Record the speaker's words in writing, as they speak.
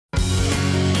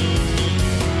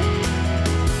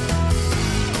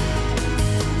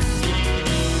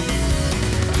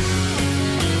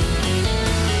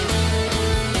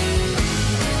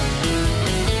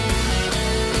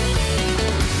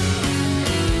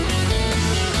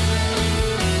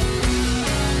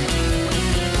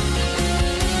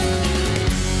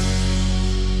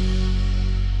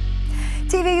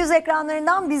Göz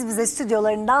ekranlarından, Biz Bize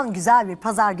stüdyolarından güzel bir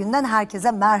pazar günden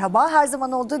herkese merhaba. Her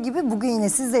zaman olduğu gibi bugün yine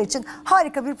sizler için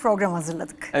harika bir program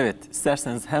hazırladık. Evet,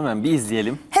 isterseniz hemen bir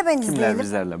izleyelim. Hemen izleyelim. Kimler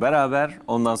bizlerle beraber,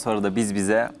 ondan sonra da Biz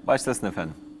Bize başlasın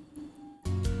efendim.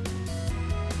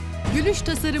 Gülüş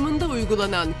tasarımında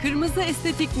uygulanan kırmızı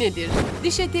estetik nedir?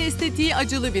 Diş eti estetiği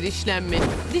acılı bir işlem mi?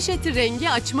 Diş eti rengi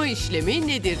açma işlemi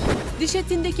nedir? Diş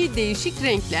etindeki değişik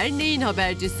renkler neyin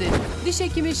habercisi? Diş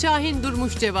hekimi Şahin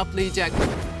Durmuş cevaplayacak.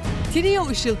 Trio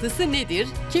ışıltısı nedir?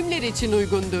 Kimler için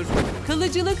uygundur?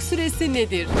 Kalıcılık süresi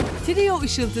nedir? Trio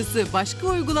ışıltısı başka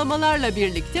uygulamalarla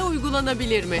birlikte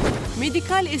uygulanabilir mi?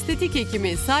 Medikal estetik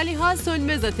hekimi Saliha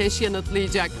Sönmezateş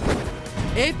yanıtlayacak.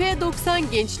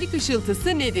 EP90 gençlik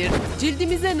ışıltısı nedir?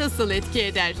 Cildimize nasıl etki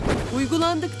eder?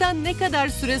 Uygulandıktan ne kadar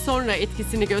süre sonra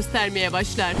etkisini göstermeye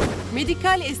başlar?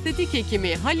 Medikal estetik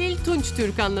hekimi Halil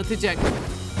Tunçtürk anlatacak.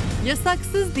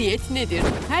 Yasaksız diyet nedir?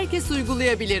 Herkes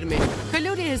uygulayabilir mi?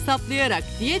 Kalori hesaplayarak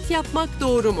diyet yapmak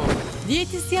doğru mu?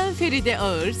 Diyetisyen Feride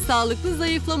Ağır sağlıklı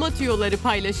zayıflama tüyoları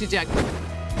paylaşacak.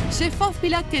 Şeffaf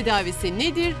plak tedavisi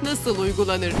nedir, nasıl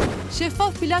uygulanır?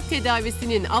 Şeffaf plak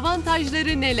tedavisinin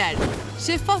avantajları neler?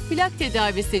 Şeffaf plak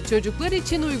tedavisi çocuklar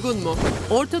için uygun mu?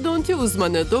 Ortadonti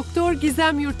uzmanı Doktor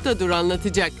Gizem Yurttadur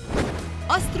anlatacak.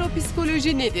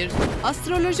 Astropsikoloji nedir?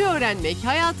 Astroloji öğrenmek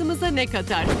hayatımıza ne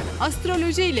katar?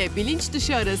 Astroloji ile bilinç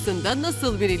dışı arasında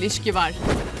nasıl bir ilişki var?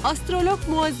 Astrolog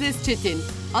Muazzez Çetin,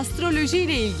 astroloji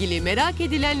ile ilgili merak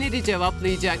edilenleri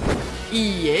cevaplayacak.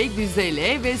 İyiye,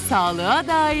 güzele ve sağlığa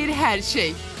dair her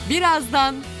şey.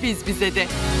 Birazdan Biz Bize'de.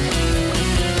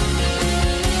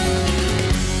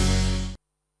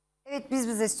 Evet, Biz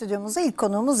Bize stüdyomuzda ilk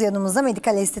konuğumuz yanımızda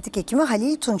medikal estetik hekimi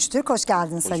Halil Tunçtürk. Hoş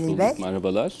geldiniz Halil Bey.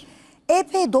 Merhabalar.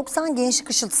 EP90 gençlik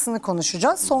ışıltısını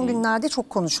konuşacağız. Son günlerde çok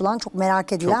konuşulan, çok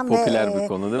merak edilen çok popüler bir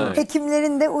konu değil mi?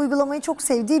 Hekimlerin de uygulamayı çok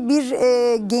sevdiği bir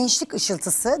gençlik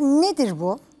ışıltısı. Nedir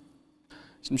bu?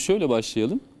 Şimdi şöyle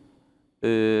başlayalım.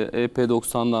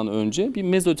 EP90'dan önce bir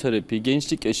mezoterapi,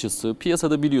 gençlik aşısı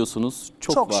piyasada biliyorsunuz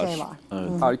çok var. Şey var.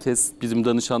 Evet. Herkes, bizim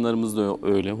danışanlarımız da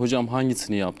öyle. Hocam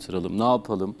hangisini yaptıralım, ne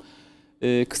yapalım?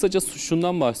 Kısaca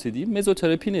şundan bahsedeyim.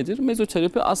 Mezoterapi nedir?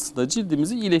 Mezoterapi aslında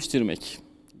cildimizi iyileştirmek.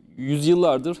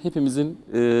 Yüzyıllardır hepimizin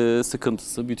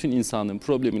sıkıntısı, bütün insanlığın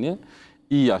problemini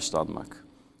iyi yaşlanmak.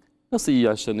 Nasıl iyi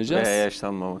yaşlanacağız? Veya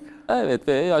yaşlanmamak. Evet,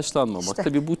 veya yaşlanmamak. İşte,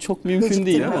 tabii bu çok mümkün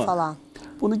değil ama falan.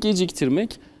 Bunu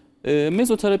geciktirmek.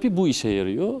 Mezoterapi bu işe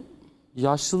yarıyor.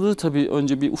 Yaşlılığı tabii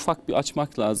önce bir ufak bir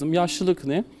açmak lazım. Yaşlılık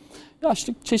ne?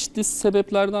 Yaşlılık çeşitli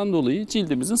sebeplerden dolayı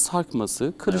cildimizin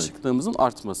sarkması, kırışıklığımızın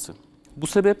artması. Bu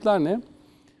sebepler ne?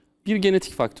 Bir,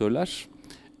 genetik faktörler.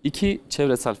 İki,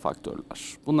 çevresel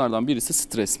faktörler. Bunlardan birisi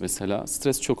stres mesela.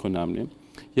 Stres çok önemli.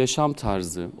 Yaşam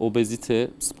tarzı,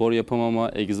 obezite, spor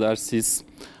yapamama, egzersiz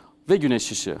ve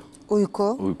güneş ışığı.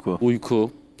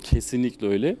 Uyku. Kesinlikle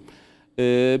öyle.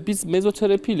 Biz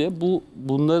mezoterapiyle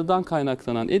bunlardan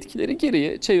kaynaklanan etkileri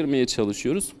geriye çevirmeye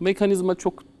çalışıyoruz. Mekanizma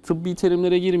çok tıbbi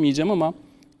terimlere girmeyeceğim ama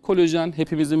kolajen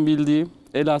hepimizin bildiği,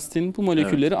 elastin bu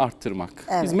molekülleri arttırmak.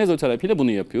 Evet. Biz mezoterapiyle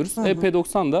bunu yapıyoruz.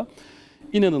 EP90 da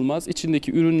inanılmaz,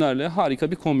 içindeki ürünlerle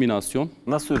harika bir kombinasyon.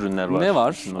 Nasıl ürünler var? Ne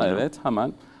var? Evet,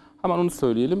 hemen onu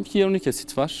söyleyelim. Hyaluronik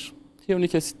asit var.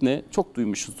 Hyaluronik asit ne? Çok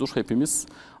duymuşuzdur hepimiz.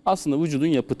 Aslında vücudun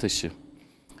yapı taşı.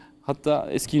 Hatta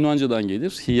eski Yunanca'dan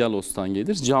gelir, hiyalos'tan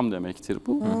gelir, cam demektir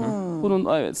bu.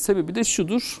 Bunun sebebi de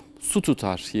şudur, su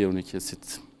tutar hyaluronik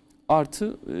asit.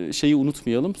 Artı şeyi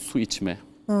unutmayalım, su içme.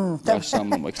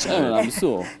 Yaşlanmamak için en önemlisi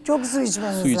o. Çok su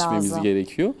içmemiz lazım.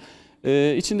 Gerekiyor.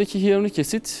 İçindeki hyaluronik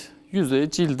asit yüzeye,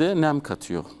 cilde nem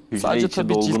katıyor. Sadece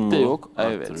tabii ciltte yok.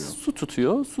 Evet, su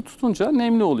tutuyor. Su tutunca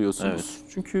nemli oluyorsunuz.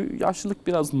 Evet. Çünkü yaşlılık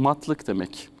biraz matlık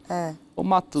demek. Evet. O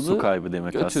matlılığı su kaybı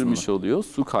demek götürmüş aslında. oluyor.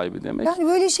 Su kaybı demek. Yani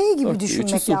böyle şey gibi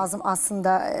düşünmek lazım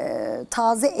aslında.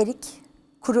 Taze erik,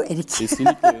 kuru erik.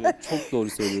 Kesinlikle öyle. Çok doğru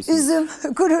söylüyorsunuz. Üzüm,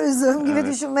 kuru üzüm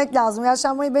gibi düşünmek lazım.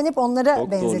 Yaşlanmayı ben hep onlara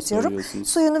çok benzetiyorum.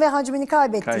 Suyunu ve hacmini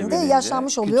kaybettiğinde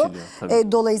yaşlanmış oluyor.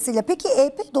 Dolayısıyla. Peki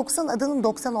EP90 adının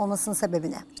 90 olmasının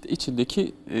sebebi ne? İşte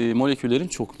içindeki moleküllerin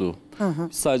çokluğu.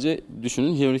 Biz sadece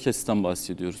düşünün, hyaluronik asitten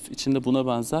bahsediyoruz. İçinde buna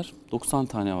benzer 90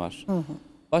 tane var.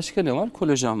 Başka ne var?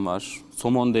 Kolajen var,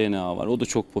 somon DNA var. O da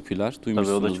çok popüler.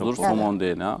 Duymuşsunuzdur, somon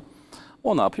DNA.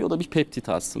 O ne yapıyor? O da bir peptit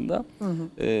aslında.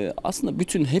 Aslında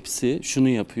bütün hepsi şunu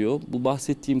yapıyor. Bu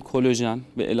bahsettiğim kolajen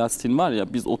ve elastin var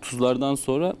ya, biz 30'lardan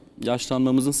sonra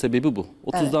yaşlanmamızın sebebi bu.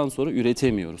 30'dan sonra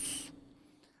üretemiyoruz.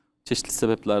 Çeşitli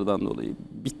sebeplerden dolayı.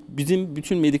 Bizim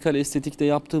bütün medikal estetikte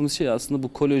yaptığımız şey aslında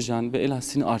bu kolajen ve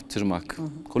elastini arttırmak.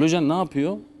 Kolajen ne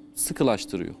yapıyor?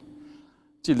 Sıkılaştırıyor.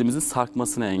 Cildimizin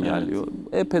sarkmasını engelliyor.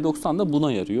 EP90 da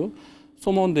buna yarıyor.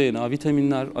 Somon DNA,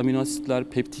 vitaminler, amino asitler,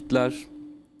 peptitler,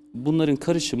 bunların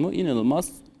karışımı inanılmaz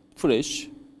fresh,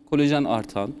 kolajen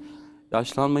artan,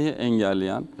 yaşlanmayı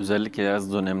engelleyen. Özellikle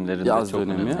yaz dönemlerinde Yaz çok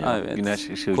dönemi, önemli. evet. Güneş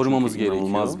ışığı Korumamız çünkü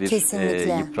inanılmaz bir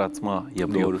Kesinlikle. yıpratma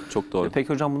yapıyor. Doğru, çok doğru. Peki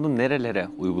hocam bunu nerelere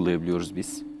uygulayabiliyoruz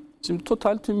biz? Şimdi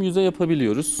total tüm yüze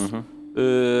yapabiliyoruz.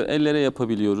 Ellere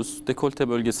yapabiliyoruz. Dekolte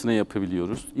bölgesine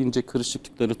yapabiliyoruz. İnce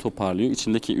kırışıklıkları toparlıyor.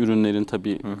 İçindeki ürünlerin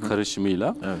tabii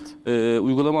karışımıyla. Evet.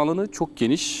 Uygulama alanı çok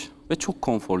geniş ve çok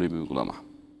konforlu bir uygulama.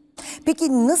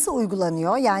 Peki nasıl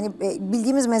uygulanıyor? Yani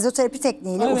bildiğimiz mezoterapi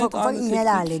tekniğiyle Evet, ufak ufak aynı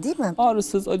iğnelerle teknik. değil mi?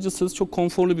 Ağrısız, acısız, çok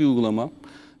konforlu bir uygulama.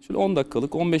 Şöyle 10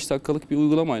 dakikalık, 15 dakikalık bir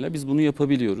uygulamayla biz bunu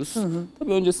yapabiliyoruz.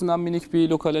 Tabii öncesinden minik bir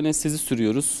lokal anestezi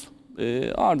sürüyoruz.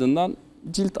 Ardından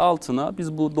cilt altına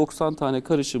biz bu 90 tane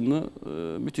karışımlı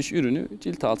müthiş ürünü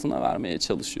cilt altına vermeye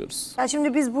çalışıyoruz. Ya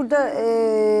şimdi biz burada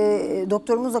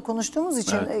doktorumuzla konuştuğumuz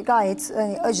için gayet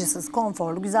acısız,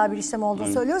 konforlu, güzel bir işlem olduğunu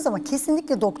söylüyoruz ama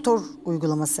kesinlikle doktor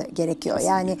uygulaması gerekiyor.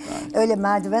 Yani öyle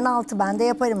merdiven altı ben de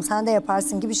yaparım, sen de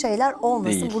yaparsın gibi şeyler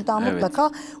olmasın. Değil. Buradan Evet.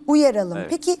 mutlaka uyaralım. Evet.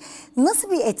 Peki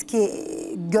nasıl bir etki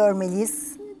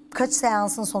görmeliyiz? Kaç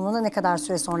seansın sonunda ne kadar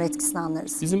süre sonra etkisini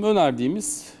anlarız? Bizim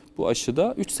önerdiğimiz bu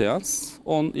aşıda 3 seans,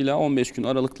 10 ila 15 gün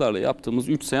aralıklarla yaptığımız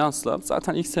 3 seansla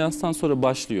zaten ilk seanstan sonra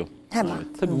başlıyor. Hemen.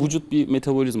 Tabii vücut bir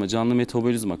metabolizma, canlı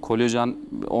metabolizma. Kolajen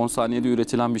 10 saniyede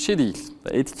üretilen bir şey değil.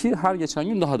 Etki her geçen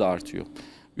gün daha da artıyor.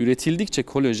 Üretildikçe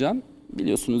kolajen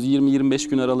biliyorsunuz 20-25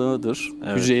 gün aralığıdır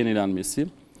hücre yenilenmesi.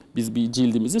 Biz bir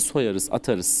cildimizi soyarız,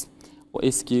 atarız. O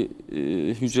eski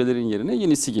hücrelerin yerine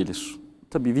yenisi gelir.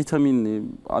 Tabii vitaminli,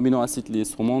 amino asitli,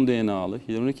 somon DNA'lı,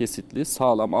 hyaluronik asitli,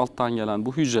 sağlam alttan gelen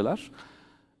bu hücreler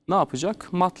ne yapacak?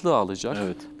 Matlığı alacak.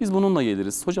 Evet. Biz bununla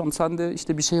geliriz. Hocam sende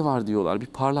işte bir şey var diyorlar, bir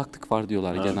parlaklık var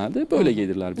diyorlar genelde. Böyle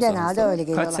gelirler bize. Genelde öyle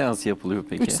geliyorlar. Kaç seans yapılıyor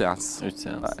peki? 3 seans. 3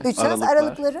 seans. 3 seans Aralıklar?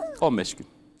 aralıkları. 15 gün.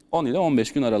 10 ile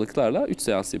 15 gün aralıklarla 3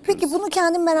 seans yapıyoruz. Peki bunu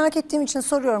kendim merak ettiğim için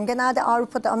soruyorum. Genelde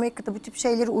Avrupa'da, Amerika'da bu tip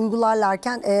şeyleri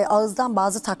uygularlarken ağızdan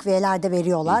bazı takviyeler de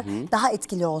veriyorlar. Daha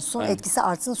etkili olsun, etkisi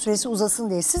artsın, süresi uzasın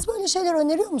diye. Siz böyle şeyler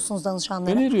öneriyor musunuz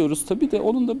danışanlara? Öneriyoruz tabii de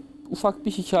onun da ufak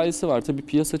bir hikayesi var. Tabii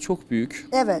piyasa çok büyük.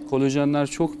 Evet. Kolajenler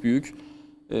çok büyük.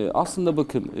 Aslında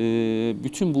bakın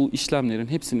bütün bu işlemlerin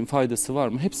hepsinin faydası var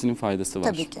mı? Hepsinin faydası var.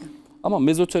 Tabii ki. Ama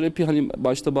mezoterapi hani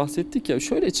başta bahsettik ya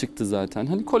şöyle çıktı zaten.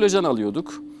 Hani kolajen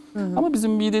alıyorduk. Ama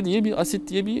bizim mide diye bir asit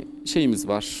diye bir şeyimiz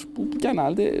var. Bu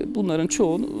genelde bunların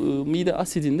çoğu mide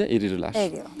asidinde erirler.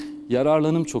 Eriyor.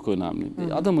 Yararlanım çok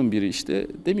önemli. Adamın biri işte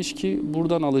demiş ki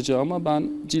buradan alacağıma ben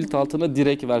cilt altına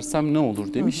direkt versem ne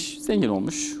olur demiş. Zengin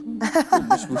olmuş.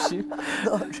 Bulmuş bu işi.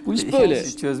 Doğru. Bu iş böyle.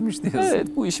 İşi çözmüş diyorsun. Evet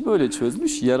bu işi böyle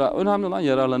çözmüş. Önemli olan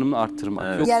yararlanımı arttırmak.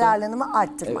 Evet. Yoksa, Yararlanımı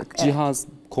arttırmak. evet, cihaz,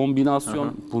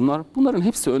 kombinasyon bunların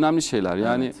hepsi önemli şeyler.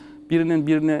 Yani birinin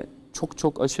birine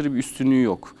çok aşırı bir üstünlüğü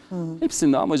yok.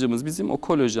 Hepsinde amacımız bizim o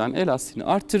kolajen elastini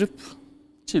arttırıp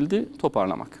cildi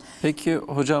toparlamak. Peki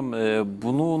hocam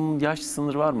bunun yaş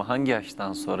sınırı var mı? Hangi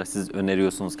yaştan sonra siz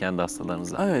öneriyorsunuz kendi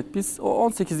hastalarınıza? Evet biz o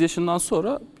 18 yaşından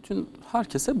sonra bütün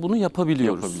herkese bunu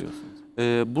yapabiliyoruz.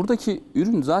 Yapabiliyorsunuz. Buradaki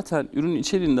ürün zaten ürün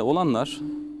içeriğinde olanlar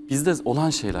bizde olan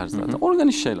şeyler zaten.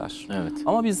 Organik şeyler. Evet.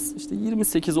 Ama biz işte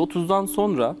 28-30'dan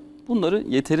sonra bunları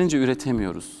yeterince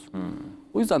üretemiyoruz.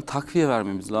 O yüzden takviye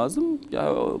vermemiz lazım.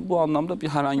 Ya, bu anlamda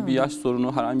herhangi bir yaş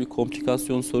sorunu, herhangi bir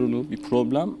komplikasyon sorunu, bir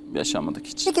problem yaşamadık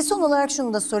hiç. Peki son olarak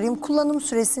şunu da sorayım. Kullanım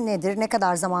süresi nedir? Ne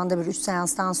kadar zamanda bir 3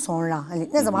 seanstan sonra? Hani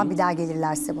ne zaman bir daha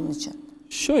gelirlerse bunun için?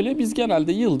 Şöyle biz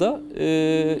genelde yılda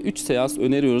 3 seans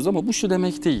öneriyoruz ama bu şu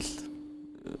demek değil.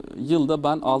 Yılda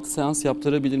ben 6 seans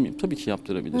yaptırabilir miyim? Tabii ki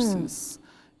yaptırabilirsiniz.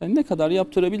 Yani ne kadar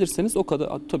yaptırabilirseniz o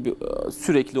kadar tabii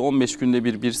sürekli 15 günde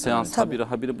bir seans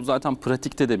habire bu zaten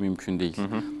pratikte de mümkün değil.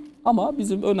 Ama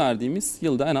bizim önerdiğimiz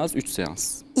yılda en az 3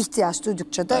 seans. İhtiyaç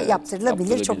duydukça da yaptırılabilir.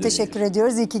 Çok yaptırabilir. teşekkür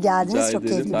ediyoruz. İyi ki geldiniz. Rica Çok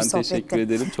ederim. keyifli bir Ben sohbetti. teşekkür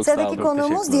ederim. Çok sağ olun. Sıradaki konuğumuz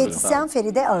Teşekkür ederim. diyetisyen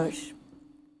Feride Ağır.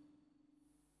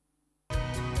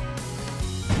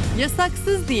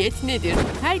 Yasaksız diyet nedir?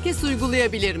 Herkes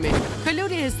uygulayabilir mi?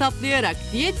 Kalori hesaplayarak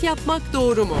diyet yapmak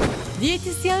doğru mu?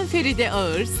 Diyetisyen Feride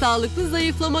Ağır sağlıklı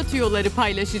zayıflama tüyoları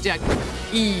paylaşacak.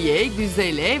 İyiye,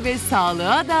 güzele ve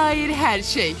sağlığa dair her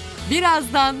şey.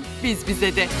 Birazdan Biz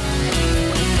Bize'de.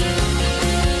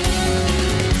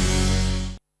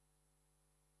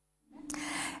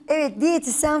 Evet,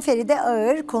 diyetisyen Feride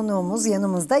Ağır konuğumuz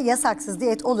yanımızda. Yasaksız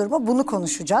diyet olur mu? Bunu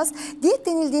konuşacağız. Diyet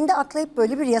denildiğinde akla hep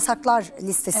böyle bir yasaklar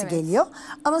listesi geliyor.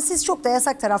 Ama siz çok da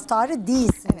yasak taraftarı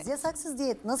değilsiniz. Yasaksız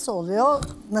diyet nasıl oluyor?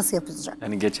 Nasıl yapılacak?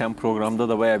 Yani geçen programda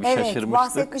da bayağı bir şaşırmıştık.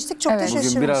 Bahsetmiştik. Çok da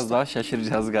şaşırmıştık. Bugün biraz daha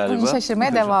şaşıracağız galiba. Bugün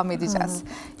şaşırmaya devam edeceğiz.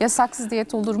 Yasaksız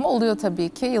diyet olur mu? Oluyor tabii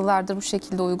ki. Yıllardır bu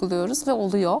şekilde uyguluyoruz ve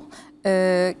oluyor.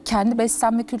 kendi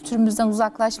beslenme kültürümüzden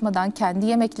uzaklaşmadan kendi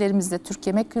yemeklerimizde Türk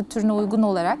yemek kültürüne uygun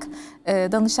olarak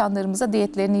danışanlarımıza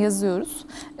diyetlerini yazıyoruz.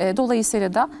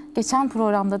 Dolayısıyla da geçen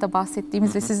programda da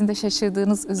bahsettiğimiz ve sizin de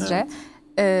şaşırdığınız üzere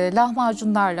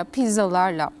lahmacunlarla,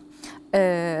 pizzalarla,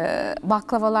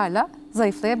 baklavalarla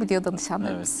zayıflayabiliyor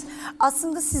danışanlarımız. Evet.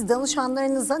 Aslında siz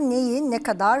danışanlarınıza neyi, ne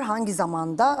kadar, hangi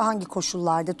zamanda, hangi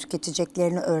koşullarda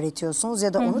tüketeceklerini öğretiyorsunuz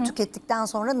ya da onu tükettikten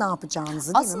sonra ne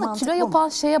yapacağınızı, değil mi? Aslında Mantıklı kilo mı? yapan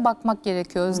şeye bakmak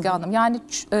gerekiyor Özge Hanım. Yani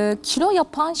kilo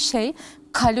yapan şey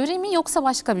kalori mi yoksa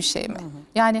başka bir şey mi?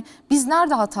 Yani biz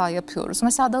nerede hata yapıyoruz?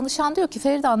 Mesela danışan diyor ki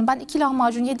Feride Hanım ben 2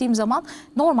 lahmacun yediğim zaman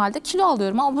normalde kilo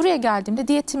alıyorum ama buraya geldiğimde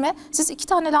diyetime siz 2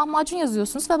 tane lahmacun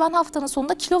yazıyorsunuz ve ben haftanın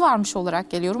sonunda kilo vermiş olarak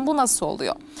geliyorum. Bu nasıl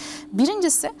oluyor?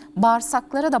 Birincisi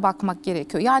bağırsaklara da bakmak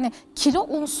gerekiyor. Yani kilo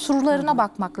unsurlarına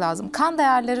bakmak lazım. Kan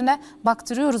değerlerine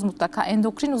baktırıyoruz mutlaka.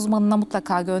 Endokrin uzmanına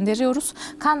mutlaka gönderiyoruz.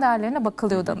 Kan değerlerine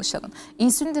bakılıyor danışanın.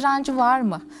 İnsülin direnci var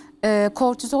mı?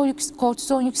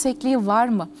 Kortizon yüksekliği var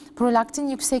mı? Prolaktin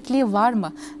yüksekliği var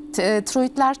mı?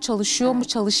 Tiroidler çalışıyor mu,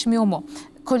 çalışmıyor mu?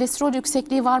 Kolesterol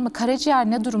yüksekliği var mı? Karaciğer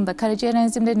ne durumda? Karaciğer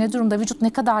enzimleri ne durumda? Vücut ne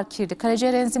kadar kirli?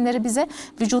 Karaciğer enzimleri bize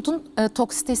vücudun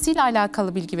toksitesiyle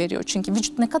alakalı bilgi veriyor. Çünkü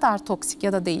vücut ne kadar toksik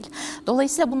ya da değil.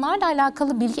 Dolayısıyla bunlarla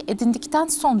alakalı bilgi edindikten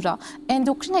sonra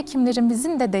endokrin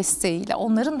hekimlerimizin de desteğiyle,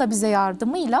 onların da bize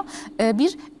yardımıyla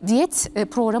bir diyet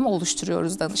programı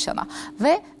oluşturuyoruz danışana.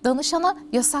 Ve danışana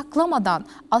yasaklamadan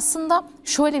aslında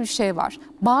şöyle bir şey var.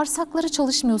 Bağırsakları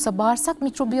çalışmıyorsa, bağırsak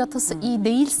mikrobiyotası iyi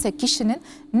değilse kişinin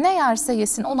ne yerse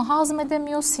yesin onu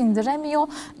hazmedemiyor, sindiremiyor,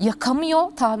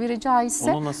 yakamıyor tabiri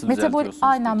caizse. Onu nasıl düzeltiyorsunuz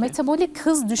Aynen, peki? metabolik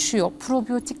hız düşüyor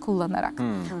probiyotik kullanarak.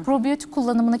 Probiyotik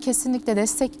kullanımını kesinlikle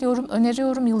destekliyorum,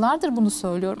 öneriyorum. Yıllardır bunu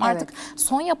söylüyorum. Evet. Artık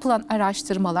son yapılan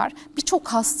araştırmalar birçok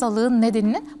hastalığın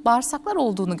nedeninin bağırsaklar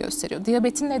olduğunu gösteriyor.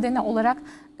 Diyabetin nedeni olarak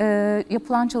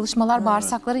yapılan çalışmalar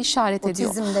bağırsakları işaret ediyor.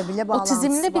 Otizmde bile bağlantısı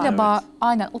Otizmde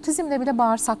aynen otizmde bile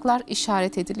bağırsaklar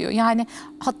işaret ediliyor. Yani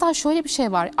hatta şöyle bir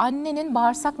şey var. Annenin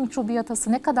bağırsak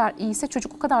mikrobiyotası ne kadar iyiyse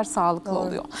çocuk o kadar sağlıklı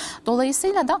oluyor.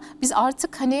 Dolayısıyla da biz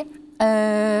artık hani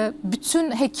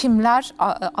bütün hekimler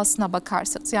aslına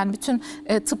bakarsanız yani bütün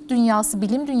tıp dünyası,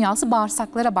 bilim dünyası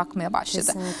bağırsaklara bakmaya başladı.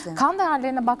 Kesinlikle. Kan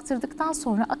değerlerine baktırdıktan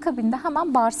sonra akabinde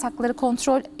hemen bağırsakları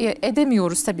kontrol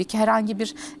edemiyoruz tabii ki. Herhangi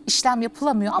bir işlem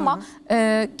yapılamıyor ama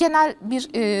genel bir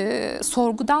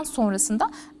sorgudan sonrasında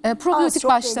probiyotik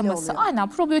başlaması, aynen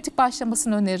probiyotik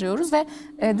başlamasını öneriyoruz ve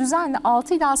düzenli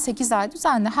 6 ila 8 ay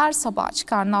düzenli her sabah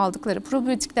çıkarını aldıkları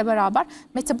probiyotikle beraber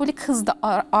metabolik hız da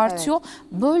artıyor.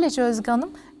 Evet. Böylece Özge Hanım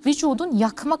vücudun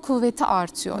yakma kuvveti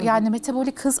artıyor. Yani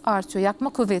metabolik hız artıyor, yakma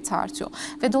kuvveti artıyor.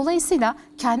 Ve dolayısıyla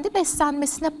kendi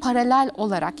beslenmesine paralel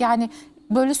olarak yani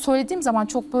böyle söylediğim zaman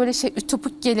çok böyle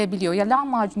ütopik gelebiliyor. Ya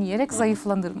lahmacun yiyerek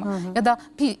zayıflanır mı? Ya da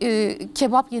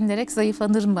kebap yenilerek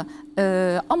zayıflanır mı?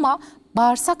 Ama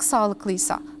bağırsak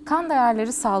sağlıklıysa, kan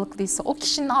değerleri sağlıklıysa, o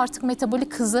kişinin artık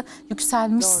metabolik hızı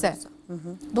yükselmişse,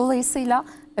 dolayısıyla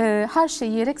her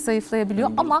şeyi yiyerek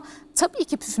zayıflayabiliyor. Ama tabii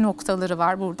ki püf noktaları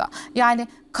var burada. Yani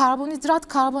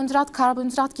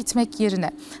karbonhidrat gitmek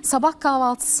yerine sabah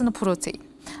kahvaltısını protein,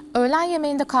 öğlen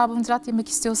yemeğinde karbonhidrat yemek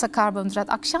istiyorsa karbonhidrat,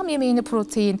 akşam yemeğine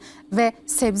protein ve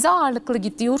sebze ağırlıklı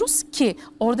gidiyoruz ki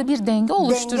orada bir denge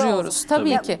oluşturuyoruz.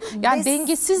 Tabii ki. Yani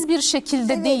dengesiz bir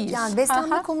şekilde değil. Yani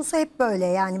beslenme konusu hep böyle.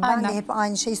 Yani ben de hep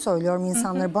aynı şeyi söylüyorum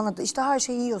insanlara. Bana da işte her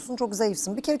şeyi yiyorsun, çok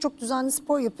zayıfsın. Bir kere çok düzenli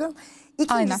spor yapıyorum.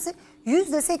 İkincisi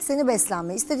 %80'i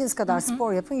beslenme. İstediğiniz kadar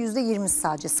spor yapın. %20'si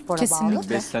sadece spora bağlı.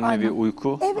 Beslenme bir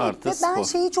uyku artı spor. Ben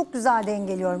şeyi çok güzel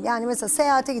dengeliyorum. Yani mesela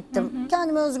seyahate gittim.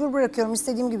 Kendimi özgür bırakıyorum.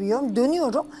 İstediğim gibi yiyorum.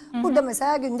 Dönüyorum. Burada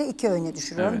mesela günde 2 öğüne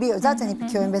düşürüyorum. Zaten hep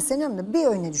 2 öğün besleniyorum da bir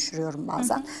öğüne düşürüyorum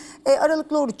bazen.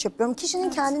 Aralıklı oruç yapıyorum. Kişinin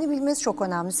kendini bilmesi çok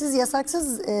önemli. Siz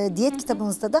yasaksız diyet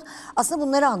kitabınızda da aslında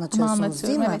bunları anlatıyorsunuz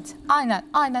değil mi? Evet.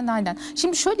 Aynen.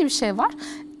 Şimdi şöyle bir şey var.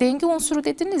 Denge unsuru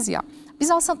dediniz ya.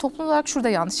 Biz aslında toplum olarak şurada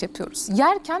yanlış yapıyoruz.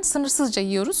 Yerken sınırsızca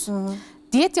yiyoruz.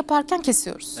 Diyet yaparken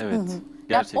kesiyoruz. Evet.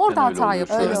 Yani orada hata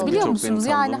yapıyoruz biliyor musunuz?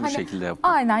 Yani hani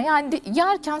aynen yani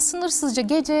yerken sınırsızca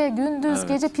gece gündüz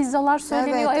gece pizzalar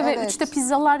söyleniyor. Evet. 3'te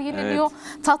pizzalar yeniliyor.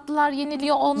 Tatlılar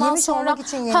yeniliyor. Ondan yemiş sonra olmak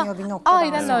için yeniyor bir noktada.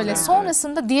 Aynen öyle. Evet.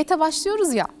 Sonrasında diyete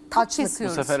başlıyoruz ya. Tak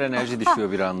kesiyoruz. Bu sefer enerji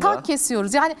düşüyor bir anda. Tak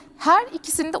kesiyoruz. Yani her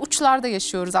ikisini de uçlarda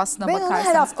yaşıyoruz aslında bakarsanız. Ben onu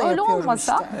her hafta yapıyorum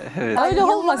işte. Öyle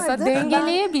olmasa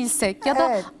dengeleyebilsek ya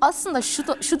da aslında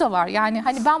şu da var. Yani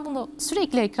hani ben bunu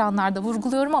sürekli ekranlarda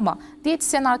vurguluyorum ama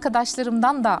diyetisyen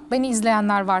arkadaşlarımdan da beni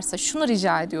izleyenler varsa şunu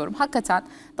rica ediyorum. Hakikaten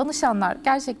danışanlar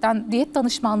gerçekten diyet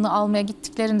danışmanlığı almaya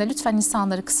gittiklerinde lütfen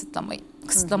insanları kısıtlamayın.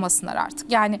 Kısıtlamasınlar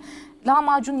artık. Yani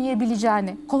lahmacun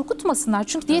yiyebileceğini korkutmasınlar.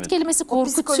 Çünkü diyet kelimesi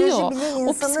korkutuyor.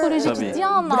 O psikoloji ciddi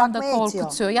anlamda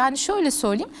korkutuyor. Yani şöyle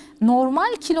söyleyeyim,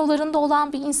 normal kilolarında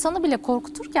olan bir insanı bile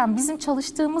korkuturken bizim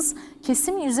çalıştığımız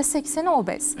kesimin %80'i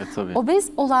obez. Obez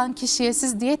olan kişiye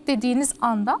siz diyet dediğiniz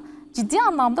anda ciddi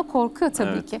anlamda korkuyor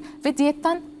tabii ki. Ve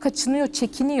diyetten kaçınıyor,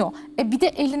 çekiniyor. Bir de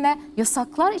eline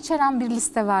yasaklar içeren bir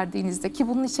liste verdiğinizde, ki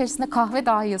bunun içerisinde kahve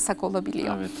dahi yasak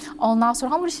olabiliyor. Ondan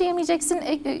sonra hamur işi yemeyeceksin,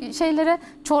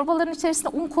 çorbaların içerisine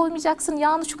un koymayacaksın,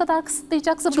 yağını şu kadar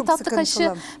kısıtlayacaksın,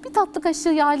 bir tatlı kaşığı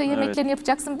yağla yemeklerini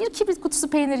yapacaksın, bir kibrit kutusu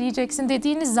peynir yiyeceksin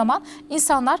dediğiniz zaman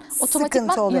insanlar otomatikman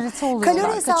irite oluyorlar,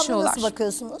 kalori hesabına nasıl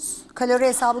bakıyorsunuz? Kalori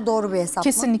hesabı doğru bir hesap mı?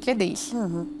 Kesinlikle değil.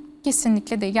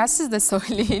 Kesinlikle değil. Yani siz de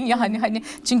söyleyin. Yani hani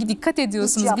çünkü dikkat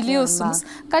ediyorsunuz, biliyorsunuz.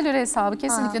 Kalori hesabı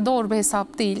kesinlikle doğru bir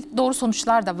hesap değil. Doğru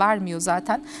sonuçlar da vermiyor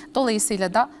zaten.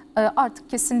 Dolayısıyla da artık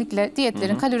kesinlikle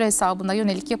diyetlerin kalori hesabına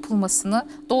yönelik yapılmasını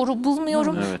doğru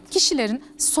bulmuyorum. Kişilerin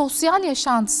sosyal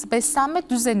yaşantısı, beslenme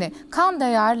düzeni, kan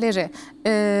değerleri,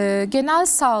 genel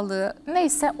sağlığı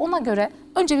neyse ona göre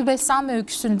önce bir beslenme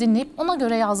öyküsünü dinleyip ona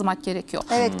göre yazmak gerekiyor.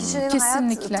 Evet,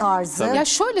 kişinin hayat tarzı, ya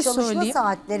şöyle çalışma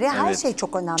saatleri, her şey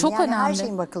çok önemli. Çok önemli. Her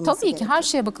şeyin bakılması Tabii ki her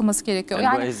şeye bakılması gerekiyor.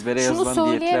 Yani şunu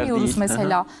söyleyemiyoruz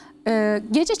mesela.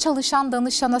 Gece çalışan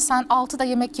danışana sen 6'da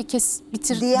yemek ye, kes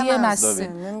bitir diyemezsin.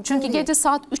 Çünkü gece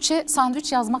saat 3'e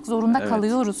sandviç yazmak zorunda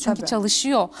kalıyoruz. Çünkü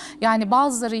çalışıyor. Yani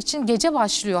bazıları için gece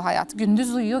başlıyor hayat.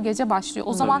 Gündüz uyuyor, gece başlıyor.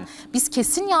 O zaman biz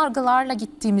kesin yargılarla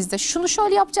gittiğimizde şunu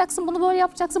şöyle yapacaksın, bunu böyle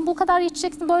yapacaksın, bu kadar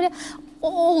yiyeceksin, böyle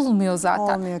olmuyor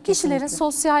zaten. Olmuyor, kişilerin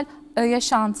sosyal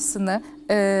yaşantısını,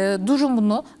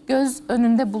 durumunu göz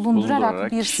önünde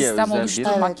bulundurarak bir sistem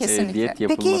oluşturmak kesinlikle.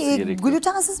 Peki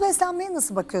glutensiz beslenmeye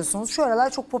nasıl bakıyorsunuz? Şu aralar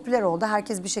çok popüler oldu.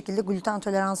 Herkes bir şekilde gluten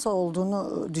toleransı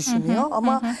olduğunu düşünüyor.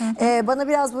 Ama bana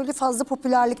biraz böyle fazla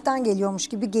popülerlikten geliyormuş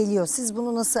gibi geliyor. Siz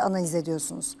bunu nasıl analiz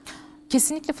ediyorsunuz?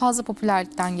 Kesinlikle fazla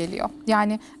popülerlikten geliyor.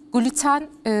 Yani gluten...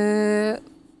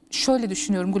 şöyle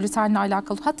düşünüyorum glutenle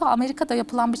alakalı. Hatta Amerika'da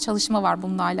yapılan bir çalışma var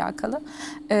bununla alakalı.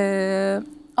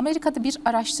 Amerika'da bir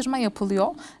araştırma yapılıyor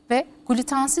ve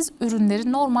glutensiz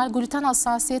ürünlerin normal gluten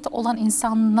hassasiyeti olan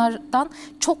insanlardan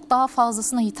çok daha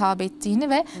fazlasına hitap ettiğini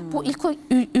ve bu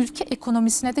ülke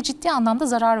ekonomisine de ciddi anlamda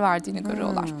zarar verdiğini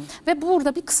görüyorlar. Ve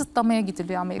burada bir kısıtlamaya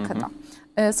gidiliyor Amerika'da.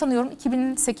 Sanıyorum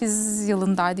 2008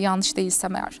 yılındaydı yanlış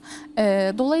değilsem eğer.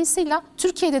 Dolayısıyla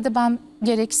Türkiye'de de ben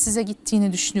gereksize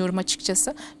gittiğini düşünüyorum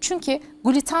açıkçası. Çünkü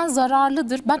gluten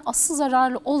zararlıdır. Ben asıl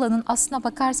zararlı olanın aslına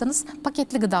bakarsanız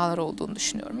paketli gıdalar olduğunu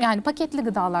düşünüyorum. Yani paketli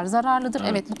gıdalar zararlıdır.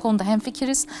 Evet, bu konuda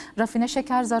hemfikiriz. Rafine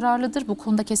şeker zararlıdır. Bu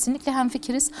konuda kesinlikle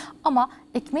hemfikiriz. Ama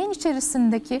ekmeğin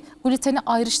içerisindeki gluteni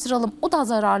ayrıştıralım. O da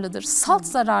zararlıdır. Salt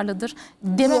zararlıdır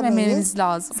demememiz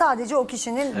lazım. Sadece o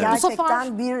kişinin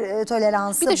gerçekten bir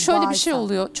toleransı Bir de şöyle bir şey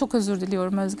oluyor. Çok özür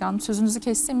diliyorum Özge Hanım. Sözünüzü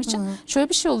kestiğim için. Şöyle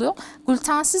bir şey oluyor.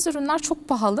 Glutensiz ürünler çok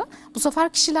pahalı. Bu sefer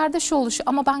kişilerde şu oluşuyor.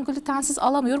 Ama ben glutensiz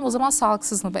alamıyorum. O zaman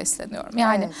sağlıksız mı besleniyorum?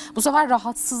 Yani bu sefer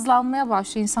rahatsızlanmaya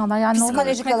başlıyor insanlar. Yani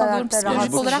psikolojik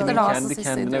olarak da rahatsız kendi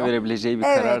kendine verebileceği bir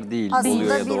karar değil.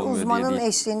 Aslında bir uzmanın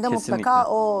eşliğinde mutlaka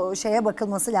o şeye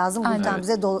bakılması lazım. Gluten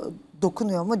bize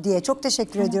dokunuyor mu diye. Çok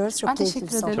teşekkür ediyoruz. Çok keyifli bir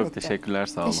sohbetti. Çok teşekkürler,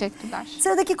 sağ olun. Teşekkürler.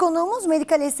 Sıradaki konuğumuz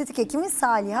Medikal Estetik Hekimi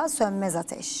Saliha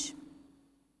Sönmezateş.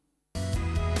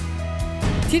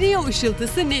 Trio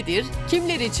ışıltısı nedir?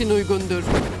 Kimler için uygundur?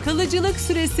 Kalıcılık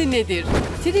süresi nedir?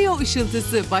 Trio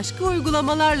ışıltısı başka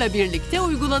uygulamalarla birlikte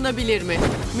uygulanabilir mi?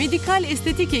 Medikal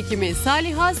Estetik Hekimi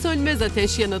Saliha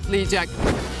Sönmezateş yanıtlayacak.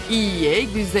 İyiye,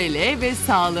 güzele ve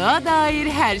sağlığa dair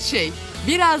her şey.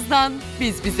 Birazdan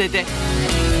Biz Bize'de.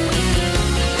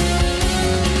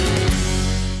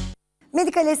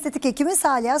 Medikal Estetik Hekimi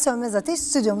Saliha Sönmezateş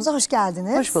stüdyomuza hoş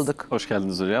geldiniz. Hoş bulduk. Hoş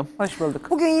geldiniz hocam. Hoş bulduk.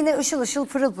 Bugün yine ışıl ışıl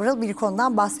pırıl pırıl bir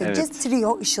konudan bahsedeceğiz.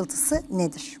 Trio ışıltısı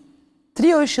nedir?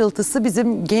 Trio ışıltısı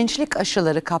bizim gençlik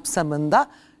aşıları kapsamında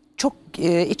çok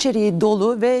içeriği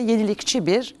dolu ve yenilikçi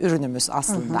bir ürünümüz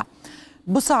aslında.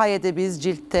 Bu sayede biz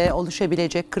ciltte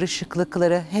oluşabilecek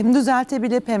kırışıklıkları hem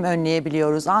düzeltebilip hem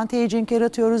önleyebiliyoruz. Anti-aging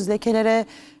yaratıyoruz, lekelere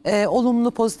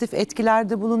olumlu pozitif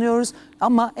etkilerde bulunuyoruz.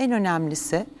 Ama en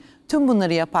önemlisi tüm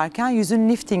bunları yaparken yüzün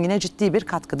liftingine ciddi bir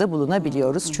katkıda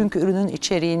bulunabiliyoruz. Çünkü ürünün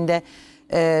içeriğinde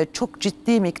çok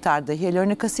ciddi miktarda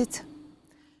hyaluronik asit,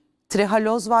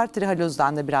 trihaloz var.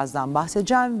 Trihalozdan da birazdan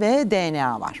bahsedeceğim ve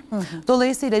DNA var.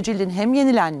 Dolayısıyla cildin hem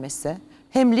yenilenmesi,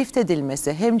 hem lift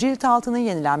edilmesi, hem cilt altının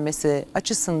yenilenmesi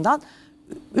açısından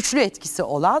üçlü etkisi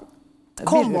olan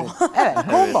Combo. ürün. Evet,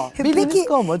 combo. Bildiğimiz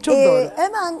combo. Çok doğru.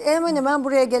 Hemen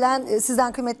buraya gelen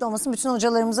sizden kıymetli olmasın bütün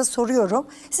hocalarımıza soruyorum.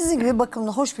 Sizin gibi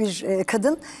bakımlı, hoş bir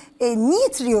kadın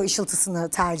niye trio ışıltısını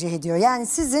tercih ediyor? Yani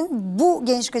sizin bu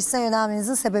gençlik açısına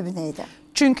yönelmenizin sebebi neydi?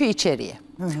 Çünkü içeriği.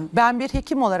 Ben bir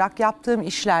hekim olarak yaptığım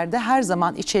işlerde her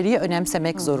zaman içeriği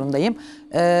önemsemek zorundayım.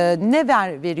 Ne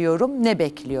veriyorum, ne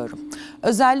bekliyorum.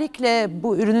 Özellikle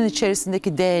bu ürünün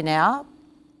içerisindeki DNA,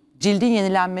 cildin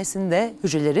yenilenmesinde,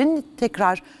 hücrelerin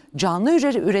tekrar canlı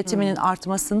hücre üretiminin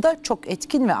artmasında çok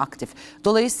etkin ve aktif.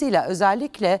 Dolayısıyla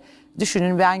özellikle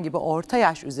düşünün, ben gibi orta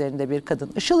yaş üzerinde bir kadın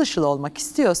ışıl ışıl olmak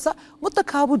istiyorsa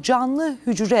mutlaka bu canlı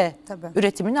hücre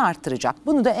üretimini arttıracak.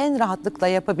 Bunu da en rahatlıkla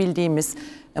yapabildiğimiz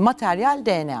materyal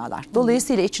DNA'lar.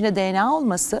 Dolayısıyla içinde DNA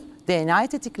olması, DNA'yı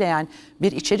tetikleyen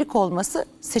bir içerik olması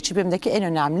seçimimdeki en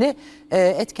önemli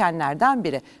etkenlerden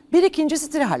biri.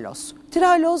 İkincisi trihaloz.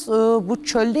 Trihaloz bu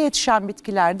çölde yetişen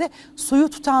bitkilerde suyu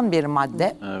tutan bir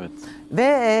madde. Evet.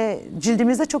 Ve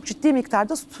cildimizde çok ciddi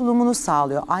miktarda su tulumunu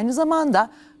sağlıyor. Aynı zamanda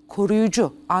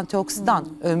koruyucu, antioksidan,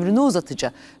 ömrünü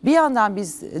uzatıcı. Bir yandan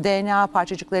biz DNA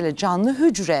parçacıklarıyla canlı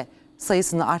hücre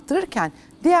sayısını arttırırken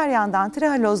diğer yandan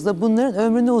trihalozla bunların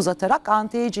ömrünü uzatarak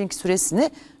anti-aging süresini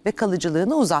ve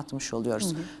kalıcılığını uzatmış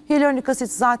oluyoruz. Hyaluronik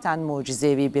asit zaten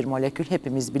mucizevi bir molekül,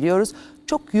 hepimiz biliyoruz.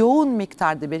 Çok yoğun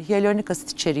miktarda bir hyaluronik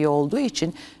asit içeriği olduğu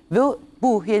için ve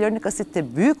bu hyaluronik asit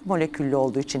de büyük moleküllü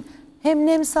olduğu için hem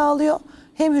nem sağlıyor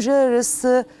hem hücreler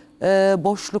arası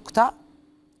boşlukta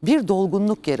bir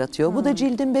dolgunluk yaratıyor. Bu da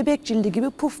cildin bebek cildi gibi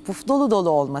puf puf dolu dolu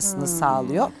olmasını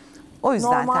sağlıyor. O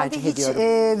yüzden tercih ediyorum.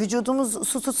 Normalde hiç vücudumuz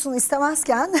su tutsun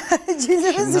istemezken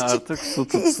cildimiz Şimdi için artık su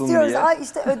tutsun istiyoruz. diye. Ay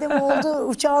işte ödem oldu,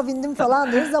 uçağa bindim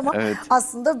falan diyoruz ama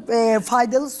aslında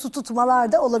faydalı su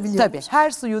tutmalar da olabiliyor. Tabii,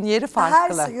 her suyun yeri farklı.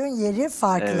 Her suyun yeri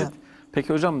farklı. Evet.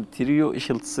 Peki hocam, trio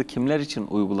ışıltısı kimler için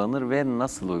uygulanır ve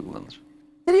nasıl uygulanır?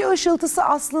 Trio ışıltısı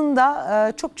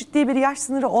aslında çok ciddi bir yaş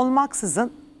sınırı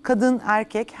olmaksızın kadın,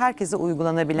 erkek herkese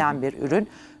uygulanabilen bir ürün.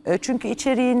 Çünkü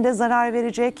içeriğinde zarar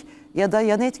verecek ya da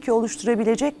yan etki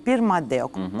oluşturabilecek bir madde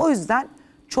yok. O yüzden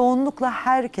çoğunlukla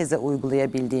herkese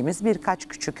uygulayabildiğimiz, birkaç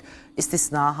küçük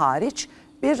istisna hariç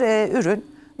bir ürün.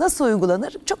 Nasıl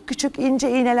uygulanır? Çok küçük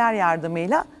ince iğneler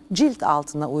yardımıyla cilt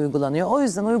altına uygulanıyor. O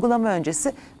yüzden uygulama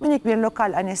öncesi minik bir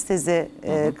lokal anestezi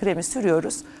kremi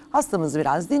sürüyoruz. Hastamızı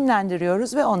biraz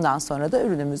dinlendiriyoruz ve ondan sonra da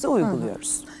ürünümüzü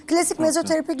uyguluyoruz. Klasik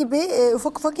mezoterapi gibi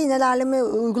ufak ufak iğnelerle mi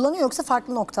uygulanıyor yoksa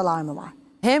farklı noktalar mı var?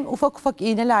 Hem ufak ufak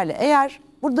iğnelerle, eğer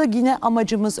burada yine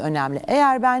amacımız önemli.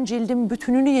 Eğer ben cildin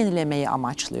bütününü yenilemeyi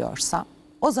amaçlıyorsam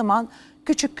o zaman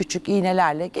küçük küçük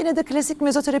iğnelerle, gene de klasik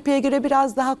mezoterapiye göre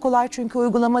biraz daha kolay çünkü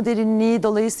uygulama derinliği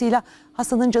dolayısıyla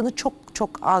hastanın canı çok çok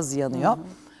az yanıyor.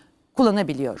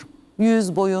 Kullanabiliyorum.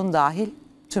 Yüz, boyun dahil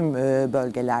tüm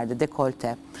bölgelerde,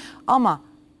 dekolte. Ama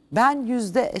ben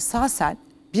yüzde esasen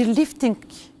bir lifting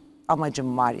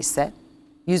amacım var ise,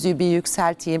 yüzü bir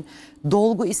yükselteyim,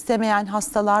 dolgu istemeyen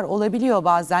hastalar olabiliyor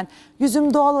bazen.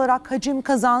 Yüzüm doğal olarak hacim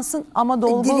kazansın ama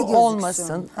dolgu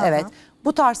olmasın. Evet.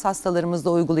 Bu tarz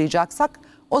hastalarımızda uygulayacaksak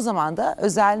o zaman da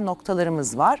özel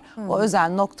noktalarımız var. O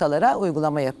özel noktalara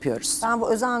uygulama yapıyoruz. Ben bu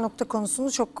özel nokta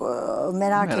konusunu çok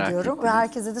merak ediyorum. Ve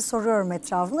herkese de soruyorum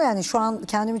etrafımda. Yani şu an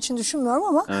kendim için düşünmüyorum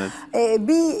ama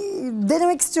bir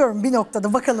denemek istiyorum bir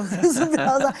noktada. Bakalım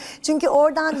birazdan. Çünkü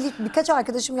oradan birkaç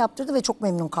arkadaşım yaptırdı ve çok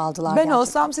memnun kaldılar. Ben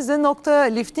olsam size nokta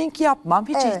lifting yapmam.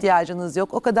 Hiç ihtiyacınız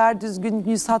yok. O kadar düzgün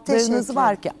yüz hatlarınız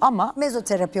var ki. Ama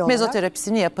mezoterapi olarak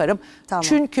mezoterapisini yaparım. Tamam.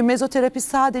 Çünkü mezoterapi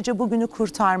sadece bugünü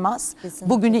kurtarmaz.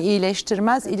 Kesinlikle. Bugünü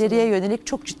iyileştirmez. İleriye yönelik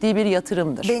çok ciddi bir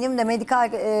yatırımdır. Benim de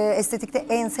medikal estetikte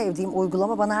en sevdiğim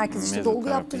uygulama. Bana herkes işte dolgu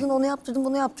yaptırdın, onu yaptırdın,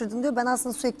 bunu yaptırdın diyor. Ben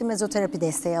aslında sürekli mezoterapi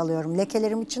desteği alıyorum.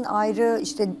 Lekelerim için ayrı,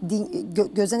 işte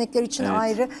gözenekler için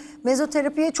ayrı.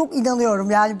 Mezoterapiye çok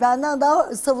inanıyorum. Yani benden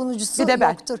daha savunucusu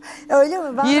yoktur. Öyle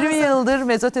mi? Ben 20 yıldır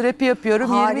mezoterapi yapıyorum.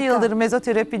 Harika. 20 yıldır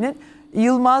mezoterapinin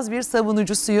yılmaz bir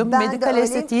savunucusuyum. Medikal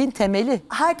estetiğin temeli.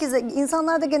 Herkese,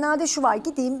 insanlarda genelde şu var: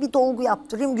 gideyim bir dolgu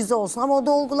yaptırayım, güzel olsun. Ama o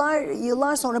dolgular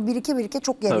yıllar sonra birike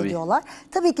çok yer ediyorlar.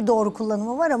 Tabii ki doğru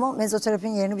kullanımı var ama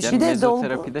mezoterapinin yerini bir şey.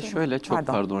 Mezoterapide şöyle, çok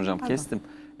pardon hocam kestim.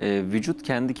 Vücut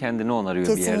kendi kendini onarıyor.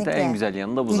 Kesinlikle. Bir yerde. En güzel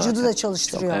yanı da bu zaten. Vücudu da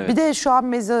çalıştırıyor. Evet. Bir de şu an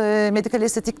medikal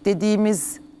estetik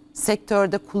dediğimiz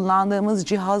sektörde kullandığımız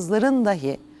cihazların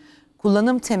dahi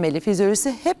kullanım temeli,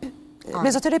 fizyolojisi hep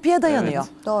mezoterapiye dayanıyor.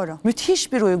 Evet. Doğru.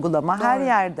 Müthiş bir uygulama. Doğru. Her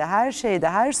yerde, her şeyde,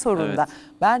 her sorunda. Evet.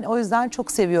 Ben o yüzden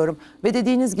çok seviyorum. Ve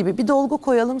dediğiniz gibi bir dolgu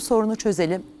koyalım, sorunu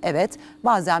çözelim. Evet,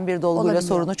 bazen bir dolguyla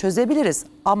sorunu çözebiliriz.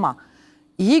 Ama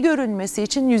iyi görünmesi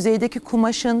için yüzeydeki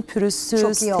kumaşın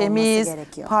pürüzsüz, temiz,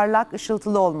 parlak,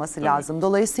 ışıltılı olması lazım.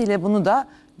 Dolayısıyla bunu da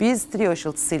biz trio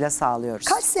ışıltısıyla sağlıyoruz.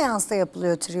 Kaç seansta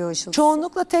yapılıyor trio ışıltısı?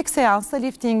 Çoğunlukla tek seansta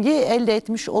liftingi elde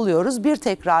etmiş oluyoruz. Bir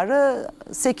tekrarı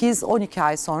 8-12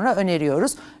 ay sonra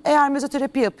öneriyoruz. Eğer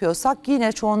mezoterapi yapıyorsak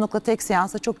yine çoğunlukla tek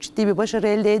seansta çok ciddi bir başarı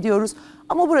elde ediyoruz.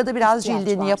 Ama burada biraz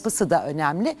cildin yapısı da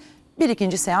önemli. Bir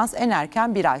ikinci seans en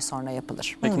erken 1 ay sonra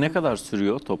yapılır. Peki ne kadar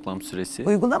sürüyor toplam süresi?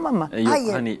 Uygulama mı? Yok,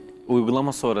 Hayır. hani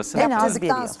uygulama sonrası En az 1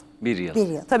 yıl. 1 yıl. 1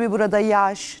 yıl. Tabii burada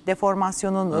yaş,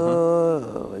 deformasyonun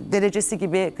derecesi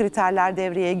gibi kriterler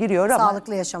devreye giriyor ama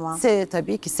Sağlıklı yaşama.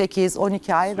 Tabii ki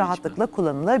 8-12 ay rahatlıkla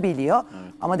kullanılabiliyor.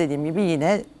 Evet. Ama dediğim gibi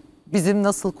yine bizim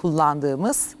nasıl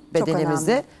kullandığımız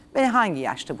bedenimizi ve hangi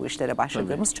yaşta bu işlere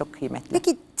başladığımız çok kıymetli.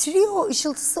 Peki trio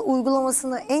ışıltısı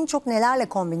uygulamasını en çok nelerle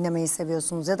kombinlemeyi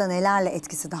seviyorsunuz ya da nelerle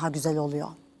etkisi daha güzel oluyor?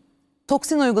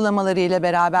 Toksin uygulamaları ile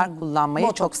beraber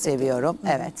kullanmayı çok seviyorum.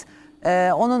 Evet.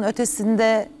 Onun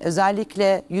ötesinde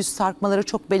özellikle yüz sarkmaları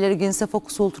çok belirginse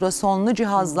fokus ultrasonlu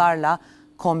cihazlarla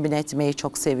kombin etmeyi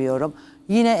çok seviyorum.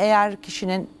 Yine eğer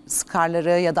kişinin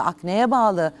skarları ya da akneye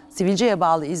bağlı, sivilceye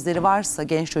bağlı izleri varsa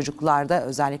genç çocuklarda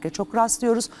özellikle çok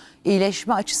rastlıyoruz.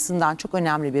 İyileşme açısından çok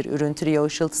önemli bir ürün trio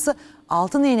ışıltısı.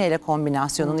 Altın iğneyle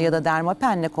kombinasyonunu ya da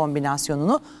dermapenle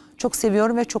kombinasyonunu çok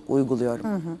seviyorum ve çok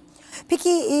uyguluyorum. Peki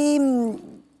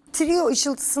trio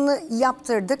ışıltısını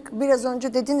yaptırdık. Biraz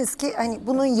önce dediniz ki hani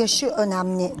bunun yaşı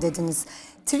önemli dediniz.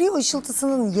 Trio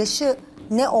ışıltısının yaşı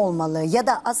ne olmalı ya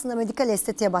da aslında medikal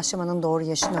estetiğe başlamanın doğru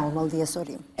yaşı ne olmalı diye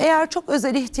sorayım. Eğer çok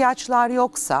özel ihtiyaçlar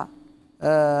yoksa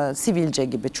sivilce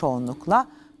gibi çoğunlukla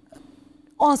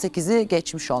 18'i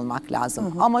geçmiş olmak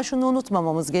lazım. Ama şunu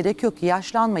unutmamamız gerekiyor ki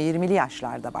yaşlanma 20'li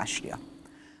yaşlarda başlıyor.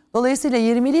 Dolayısıyla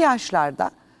 20'li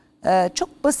yaşlarda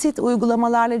çok basit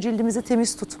uygulamalarla cildimizi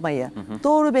temiz tutmayı,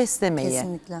 doğru beslemeyi,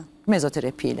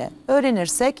 mezoterapiyle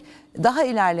öğrenirsek daha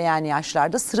ilerleyen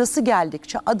yaşlarda sırası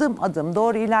geldikçe adım adım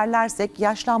doğru ilerlersek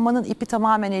yaşlanmanın ipi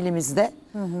tamamen elimizde.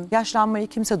 Yaşlanmayı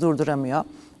kimse durduramıyor.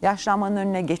 Yaşlanmanın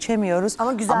önüne geçemiyoruz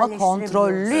ama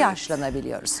kontrollü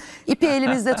yaşlanabiliyoruz. İpi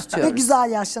elimizde tutuyoruz. Ve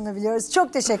güzel yaşlanabiliyoruz.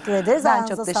 Çok teşekkür ederiz. Ben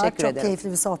çok teşekkür ederim. Çok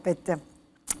keyifli bir sohbetti.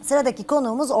 Sıradaki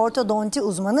konuğumuz ortodonti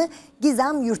uzmanı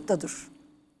Gizem Yurttadur.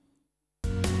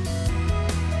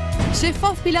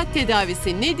 Şeffaf plak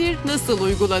tedavisi nedir, nasıl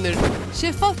uygulanır?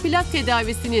 Şeffaf plak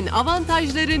tedavisinin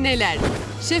avantajları neler?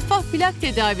 Şeffaf plak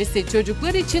tedavisi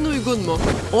çocuklar için uygun mu?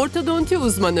 Ortodonti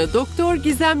uzmanı Doktor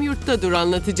Gizem Yurttadur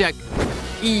anlatacak.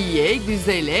 İyiye,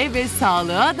 güzele ve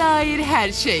sağlığa dair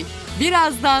her şey.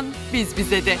 Birazdan Biz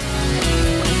Bize'de.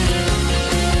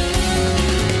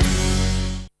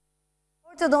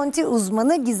 Ortodonti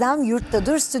uzmanı Gizem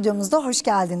Yurttadur stüdyomuzda, hoş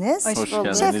geldiniz. Hoş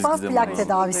geldiniz. Şeffaf plak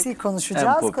tedavisi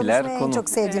konuşacağız. Konuşmayı en çok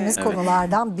sevdiğimiz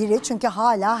konulardan biri. Çünkü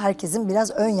hala herkesin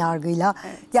biraz ön yargıyla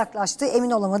yaklaştığı,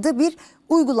 emin olamadığı bir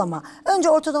uygulama. Önce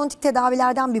ortodontik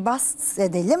tedavilerden bir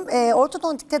bahsedelim.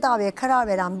 Ortodontik tedaviye karar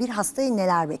veren bir hastayı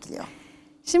neler bekliyor?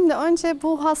 Şimdi önce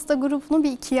bu hasta grubunu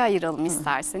bir ikiye ayıralım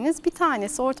isterseniz. Bir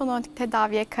tanesi ortodontik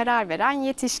tedaviye karar veren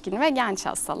yetişkin ve genç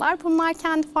hastalar. Bunlar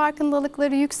kendi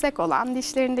farkındalıkları yüksek olan,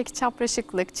 dişlerindeki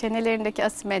çapraşıklık, çenelerindeki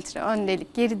asimetri, ön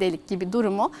delik, geri delik gibi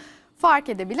durumu fark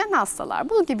edebilen hastalar.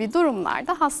 Bu gibi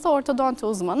durumlarda hasta ortodonti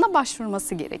uzmanına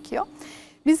başvurması gerekiyor.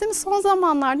 Bizim son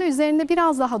zamanlarda üzerinde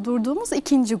biraz daha durduğumuz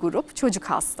ikinci grup çocuk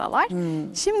hastalar.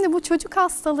 Şimdi bu çocuk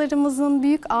hastalarımızın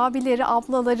büyük abileri,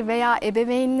 ablaları veya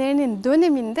ebeveynlerinin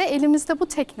döneminde elimizde bu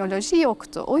teknoloji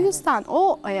yoktu. O yüzden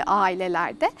o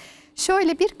ailelerde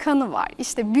şöyle bir kanı var.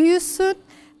 İşte büyüsün,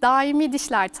 daimi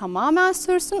dişler tamamen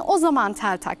sürsün, o zaman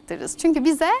tel taktırırız. Çünkü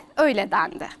bize öyle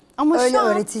dendi. Ama öyle şu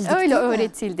an öyle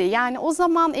öğretildi. Yani o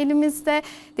zaman elimizde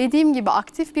dediğim gibi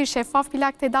aktif bir şeffaf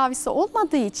plak tedavisi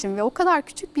olmadığı için ve o kadar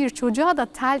küçük bir çocuğa da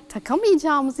tel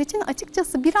takamayacağımız için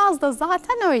açıkçası biraz da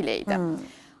zaten öyleydi.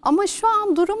 Ama şu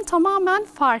an durum tamamen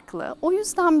farklı. O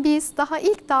yüzden biz daha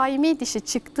ilk daimi dişi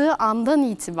çıktığı andan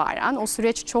itibaren, o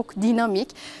süreç çok dinamik,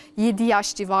 7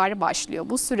 yaş civarı başlıyor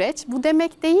bu süreç. Bu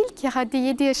demek değil ki hadi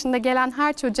 7 yaşında gelen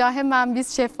her çocuğa hemen biz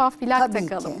şeffaf plak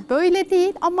takalım. Böyle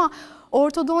değil ama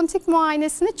ortodontik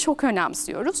muayenesini çok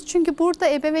önemsiyoruz. Çünkü burada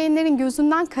ebeveynlerin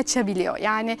gözünden kaçabiliyor.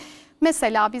 Yani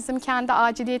mesela bizim kendi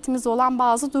aciliyetimiz olan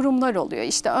bazı durumlar oluyor.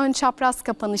 İşte ön çapraz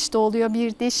kapanışta oluyor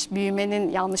bir diş, büyümenin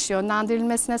yanlış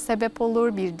yönlendirilmesine sebep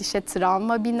olur, bir dişe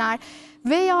travma biner.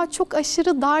 Veya çok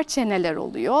aşırı dar çeneler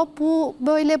oluyor. Bu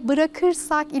böyle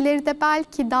bırakırsak ileride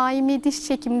belki daimi diş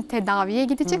çekimli tedaviye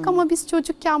gidecek ama biz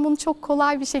çocukken bunu çok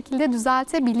kolay bir şekilde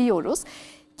düzeltebiliyoruz.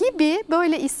 gibi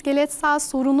böyle iskeletsel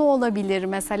sorunu olabilir.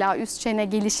 Mesela üst çene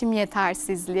gelişim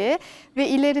yetersizliği ve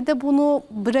ileride bunu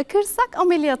bırakırsak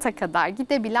ameliyata kadar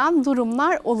gidebilen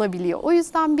durumlar olabiliyor. O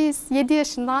yüzden biz 7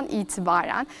 yaşından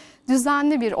itibaren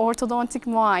düzenli bir ortodontik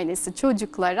muayenesi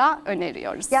çocuklara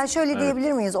öneriyoruz. Yani şöyle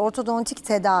diyebilir miyiz? Ortodontik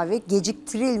tedavi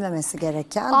geciktirilmemesi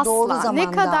gereken, Asla. doğru zamanda.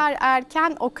 Ne kadar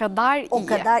erken o kadar iyi. O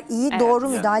kadar iyi, Evet. doğru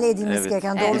müdahale edilmesi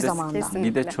gereken, doğru Evet, zamanda. kesinlikle.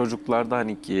 Bir de çocuklarda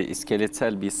hani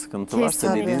iskeletsel bir sıkıntı varsa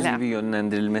Kesinlikle. dediğiniz gibi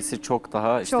yönlendirilmesi çok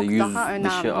daha işte Çok yüz daha önemli.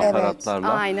 dışı aparatlarla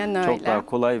Aynen öyle. çok daha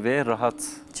kolay ve rahat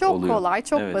Çok oluyor. kolay,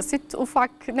 çok Evet. basit.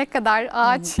 Ufak ne kadar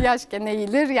ağaç yaşken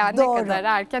eğilir, yani Doğru. ne kadar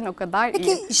erken o kadar iyi.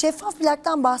 Peki şeffaf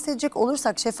plaktan bahsedecek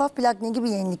olursak, şeffaf plak ne gibi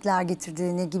yenilikler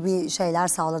getirdi, ne gibi şeyler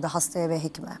sağladı hastaya ve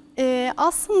hekime?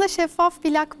 Aslında şeffaf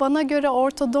plak bana göre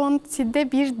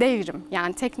ortodontide bir devrim.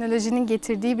 Yani teknolojinin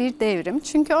getirdiği bir devrim.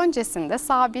 Çünkü öncesinde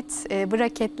sabit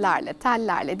braketlerle,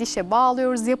 tellerle dişe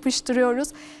bağlıyoruz, yapıştırıyoruz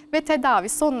ve tedavi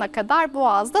sonuna kadar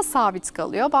boğazda sabit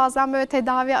kalıyor. Bazen böyle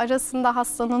tedavi arasında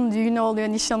hastanın düğünü oluyor,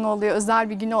 nişanı oluyor, özel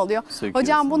bir günü oluyor.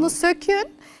 Hocam bunu sökün.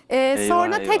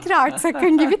 Sonra eyvah. tekrar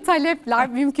takın gibi talepler.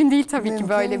 Mümkün değil tabii ki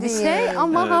böyle bir değil. şey.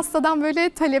 Ama Evet. hastadan böyle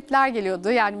talepler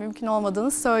geliyordu. Yani mümkün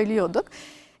olmadığını söylüyorduk.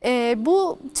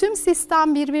 Bu tüm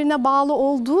sistem birbirine bağlı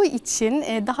olduğu için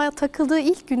daha takıldığı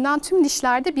ilk günden tüm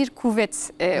dişlerde bir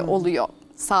kuvvet oluyor.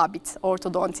 Sabit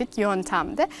ortodontik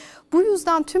yöntemde. Bu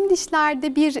yüzden tüm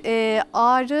dişlerde bir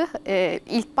ağrı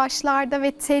ilk başlarda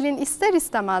ve telin ister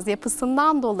istemez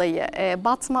yapısından dolayı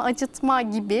batma, acıtma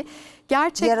gibi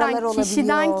gerçekten Yaralar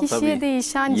kişiden olabiliyor. kişiye Tabii.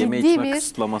 değişen Yeme ciddi içme bir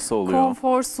kısıtlaması oluyor.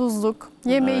 konforsuzluk,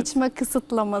 yeme Evet. içme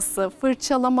kısıtlaması,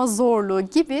 fırçalama zorluğu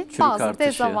gibi Çürük bazı artışı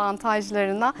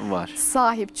dezavantajlarına var.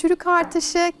 sahip. Çürük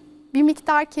artışı, bir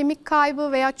miktar kemik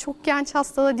kaybı veya çok genç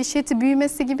hastada diş eti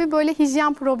büyümesi gibi böyle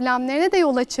hijyen problemlerine de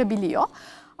yol açabiliyor.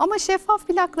 Ama şeffaf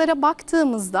plaklara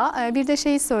baktığımızda bir de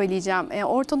şeyi söyleyeceğim.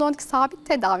 Ortodontik sabit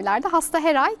tedavilerde hasta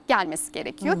her ay gelmesi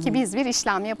gerekiyor ki biz bir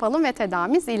işlem yapalım ve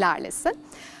tedavimiz ilerlesin.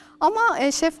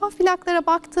 Ama şeffaf plaklara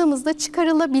baktığımızda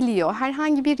çıkarılabiliyor.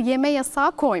 Herhangi bir yeme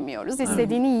yasağı koymuyoruz.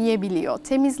 İstediğini yiyebiliyor.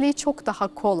 Temizliği çok daha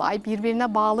kolay.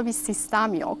 Birbirine bağlı bir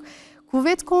sistem yok.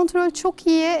 Kuvvet kontrolü çok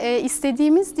iyi.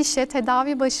 İstediğimiz dişe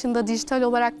tedavi başında dijital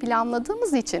olarak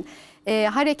planladığımız için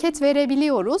hareket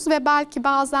verebiliyoruz ve belki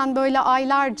bazen böyle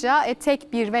aylarca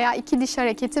tek bir veya iki diş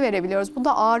hareketi verebiliyoruz. Bu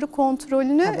da ağrı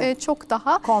kontrolünü çok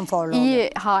daha Konforlu iyi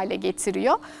hale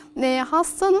getiriyor.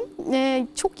 Hastanın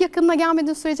çok yakınına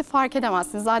gelmediği sürece fark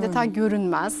edemezsiniz. Adeta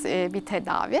görünmez bir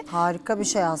tedavi. Harika bir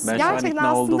şey aslında. Ben şu an Gerçekten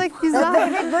ikna aslında oldum. güzel.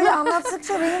 Evet, böyle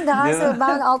anlattıkça benim de her Değil mi? sefer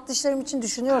ben alt dişlerim için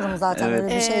düşünüyorum zaten Evet.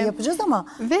 öyle bir şey yapacağız ama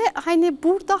Ve hani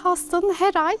burada hastanın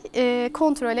her ay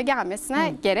kontrole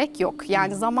gelmesine gerek yok.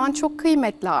 Yani zaman çok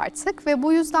kıymetli artık ve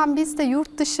bu yüzden biz de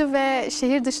yurt dışı ve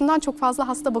şehir dışından çok fazla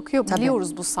hasta bakıyor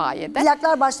biliyoruz bu sayede.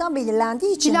 plaklar baştan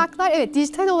belirlendiği için Plaklar evet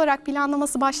dijital olarak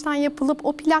planlaması baştan yapılıp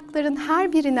o plakların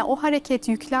her birine o hareket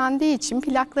yüklendiği için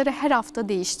plakları her hafta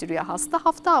değiştiriyor hasta.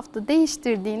 Hafta hafta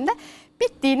değiştirdiğinde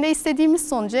bittiğinde istediğimiz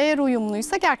sonuca eğer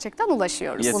uyumluysa gerçekten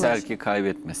ulaşıyoruz. Yeter ki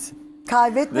kaybetmesin.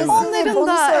 kaybetmesin. Onların Onu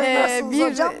da söylüyorsunuz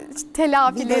bir hocam. Bir de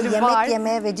telafileri yemek var.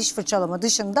 yeme ve diş fırçalama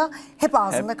dışında hep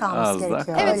ağzında Hep kalması ağızda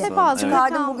gerekiyor. Evet, Öyle. hep ağzında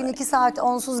Çıkardım kalması. bugün 2 saat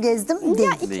onsuz gezdim Ya değil.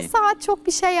 2 Değil. saat çok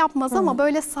bir şey yapmaz ama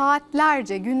böyle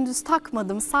saatlerce gündüz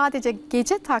takmadım, sadece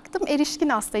gece taktım, erişkin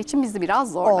hasta için bizi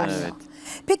biraz zorlar. Olmuyor. Evet.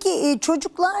 Peki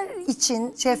çocuklar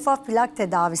için şeffaf plak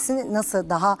tedavisini nasıl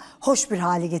daha hoş bir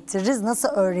hale getiririz, nasıl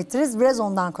öğretiriz? Biraz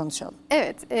ondan konuşalım.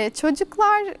 Evet,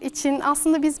 çocuklar için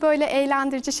aslında biz böyle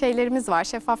eğlendirici şeylerimiz var.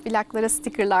 Şeffaf plaklara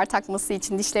stickerlar takması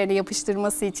için, dişlerini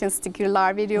yapıştırması için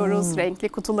stickerlar veriyoruz. Renkli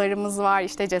kutularımız var,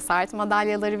 işte cesaret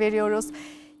madalyaları veriyoruz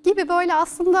gibi böyle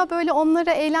aslında böyle onları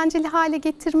eğlenceli hale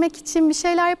getirmek için bir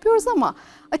şeyler yapıyoruz ama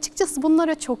açıkçası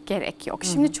bunlara çok gerek yok.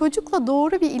 Şimdi çocukla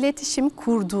doğru bir iletişim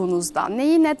kurduğunuzda,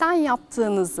 neyi neden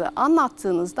yaptığınızı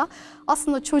anlattığınızda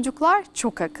aslında çocuklar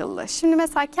çok akıllı. Şimdi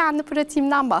mesela kendi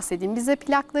pratiğimden bahsedeyim. Bize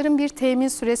plakların bir temin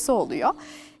süresi oluyor.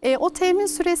 O temin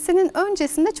süresinin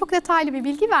öncesinde çok detaylı bir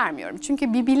bilgi vermiyorum.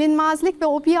 Çünkü bir bilinmezlik ve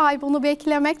o bir ay bunu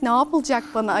beklemek ne yapılacak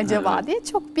bana acaba diye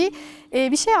çok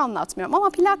bir şey anlatmıyorum. Ama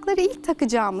plakları ilk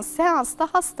takacağımız seansta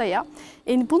hastaya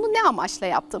bunu ne amaçla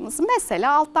yaptığımızı,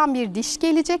 mesela alttan bir diş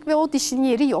gelecek ve o dişin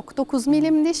yeri yok. 9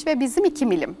 milim diş ve bizim 2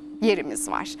 milim yerimiz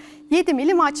var. 7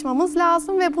 milim açmamız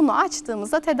lazım ve bunu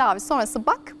açtığımızda tedavi sonrası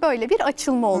bak böyle bir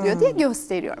açılma oluyor diye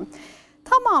gösteriyorum.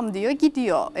 Tamam diyor,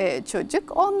 gidiyor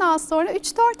çocuk. Ondan sonra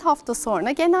 3-4 hafta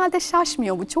sonra, genelde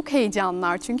şaşmıyor bu, çok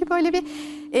heyecanlar çünkü böyle bir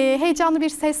heyecanlı bir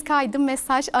ses kaydı,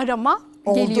 mesaj, arama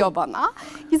geliyor bana.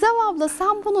 Gizem abla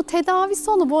sen bunu tedavi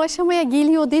sonu bu aşamaya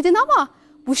geliyor dedin ama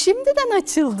bu şimdiden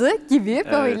açıldı gibi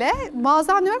böyle.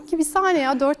 Bazen diyorum ki bir saniye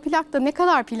ya 4 plakta ne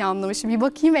kadar planlamışım, bir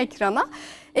bakayım ekrana.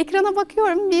 Ekrana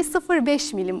bakıyorum, bir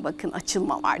 0,5 milim bakın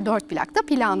açılma var 4 plakta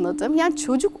planladığım. Yani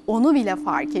çocuk onu bile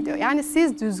fark ediyor. Yani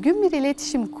siz düzgün bir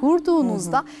iletişim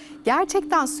kurduğunuzda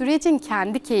gerçekten sürecin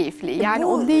kendi keyifli. Yani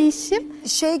o değişim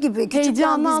şey gibi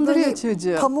heyecanlandırıyor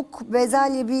çocuğu. Pamuk,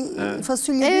 bezelye, bir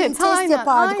fasulye bir test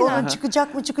yapardık. Onun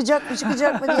çıkacak mı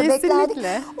diye beklerdik.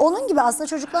 Onun gibi aslında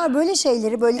çocuklar böyle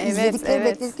şeyleri, böyle izledikleri,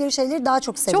 bekledikleri şeyleri daha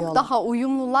çok seviyorlar. Çok daha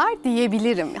uyumlular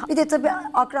diyebilirim. Bir de tabii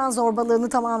akran zorbalığını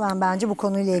tamamen bence bu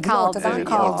konuyla ilgili ortadan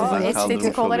kaldırıyor.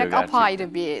 Estetik olarak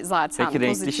apayrı bir zaten. Peki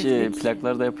renkli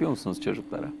plaklar da yapıyor musunuz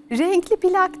çocuklara? Renkli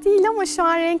plak değil ama şu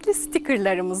an renkli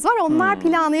stickerlarımız var. Onlar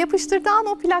plana yapıştırdığı an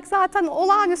o plak zaten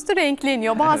olağanüstü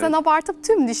renkleniyor. Bazen abartıp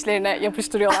tüm dişlerine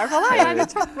yapıştırıyorlar falan. Yani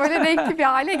çok böyle renkli bir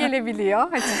hale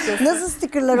gelebiliyor açıkçası. Nasıl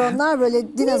stickerlar onlar,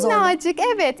 böyle dinozor? Minnacık,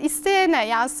 evet, isteyene,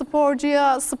 yani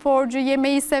sporcu,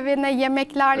 yemeği sevene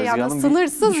yemekler, yani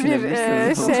sınırsız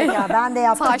bir şey. Ya ben de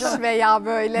yaptıracağım. Taş veya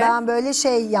böyle. Ben böyle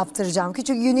şey yaptıracağım.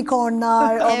 Küçük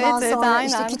unicornlar, ondan sonra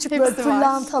işte küçük böyle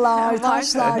pırlantalar,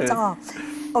 taşlar, tamam.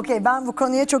 Okey, ben bu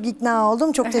konuya çok ikna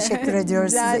oldum. Çok teşekkür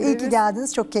ediyoruz size. İyi ki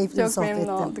geldiniz. Çok keyifli bir sohbetti. Çok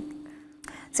memnun olduk.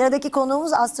 Sıradaki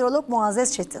konuğumuz astrolog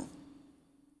Muazzez Çetin.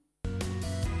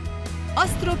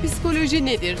 Astropsikoloji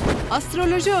nedir?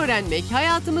 Astroloji öğrenmek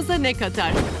hayatımıza ne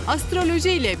katar? Astroloji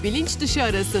ile bilinç dışı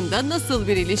arasında nasıl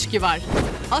bir ilişki var?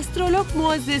 Astrolog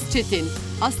Muazzez Çetin,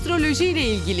 astroloji ile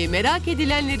ilgili merak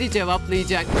edilenleri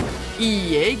cevaplayacak.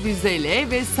 İyiye,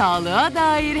 güzele ve sağlığa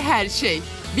dair her şey.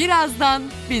 Birazdan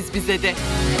Biz Bize'de.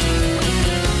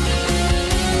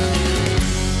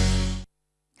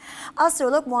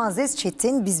 Astrolog Muazzez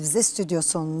Çetin Biz Bize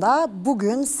stüdyosunda.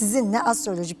 Bugün sizinle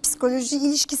astroloji, psikoloji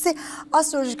ilişkisi,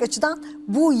 astrolojik açıdan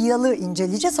bu yılı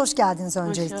inceleyeceğiz. Hoş geldiniz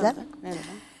öncelikle. Hoş bulduk. Merhaba.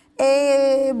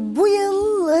 Bu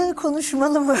yıl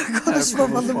konuşmalı mı,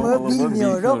 konuşmamalı mı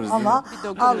bilmiyorum ama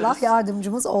Allah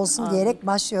yardımcımız olsun diyerek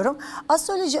başlıyorum.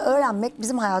 Astroloji öğrenmek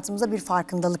bizim hayatımıza bir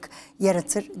farkındalık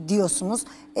yaratır diyorsunuz.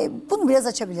 Bunu biraz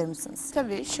açabilir misiniz?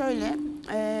 Tabii şöyle,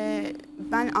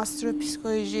 ben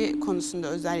astropsikoloji konusunda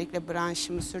özellikle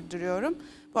branşımı sürdürüyorum.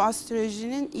 Bu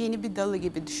astrolojinin yeni bir dalı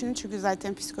gibi düşünün, çünkü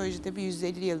zaten psikolojide bir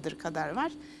 150 yıldır kadar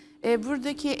var.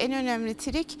 Buradaki en önemli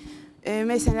trik,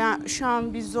 mesela şu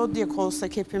an bir zodyak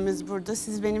olsak hepimiz burada,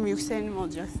 siz benim yükselenim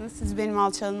olacaksınız, siz benim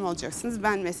alçalanım olacaksınız,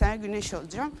 ben mesela güneş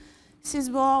olacağım.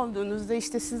 Siz boğa olduğunuzda,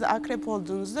 işte siz akrep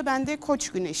olduğunuzda ben de koç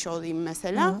güneşi olayım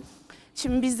mesela.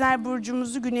 Şimdi bizler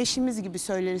burcumuzu güneşimiz gibi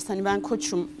söyleriz, hani ben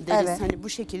koçum deriz, hani bu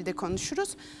şekilde konuşuruz.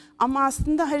 Ama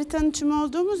aslında haritanın tümü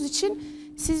olduğumuz için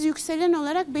siz yükselen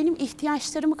olarak benim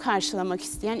ihtiyaçlarımı karşılamak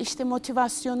isteyen, işte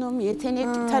motivasyonum,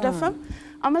 yetenek tarafım.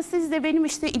 Ama siz de benim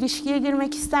işte ilişkiye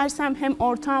girmek istersem, hem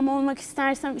ortağım olmak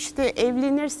istersem, işte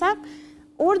evlenirsem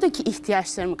oradaki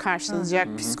ihtiyaçlarımı karşılayacak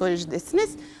psikolojidesiniz.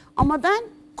 Ama ben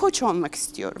koç olmak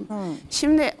istiyorum.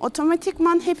 Şimdi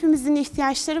otomatikman hepimizin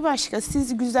ihtiyaçları başka.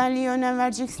 Siz güzelliğe önem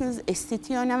vereceksiniz,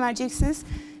 estetiğe önem vereceksiniz.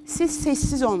 Siz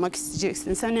sessiz olmak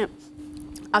isteyeceksiniz. Hani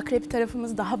akrep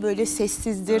tarafımız daha böyle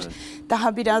sessizdir.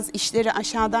 Daha biraz işleri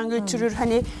aşağıdan götürür.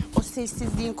 Hani o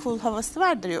sessizliğin cool havası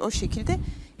vardır ya, o şekilde.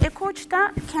 Koç da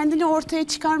kendini ortaya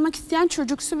çıkarmak isteyen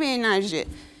çocuksu bir enerji.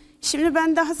 Şimdi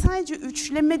ben daha sadece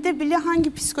üçlemede bile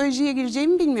hangi psikolojiye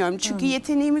gireceğimi bilmiyorum. Çünkü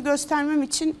yeteneğimi göstermem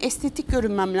için estetik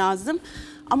görünmem lazım.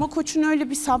 Ama koçun öyle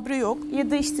bir sabrı yok.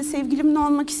 Ya da işte sevgilimle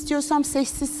olmak istiyorsam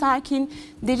sessiz, sakin,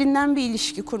 derinden bir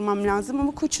ilişki kurmam lazım.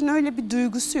 Ama koçun öyle bir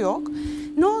duygusu yok.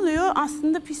 Ne oluyor?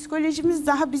 Aslında psikolojimiz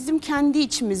daha bizim kendi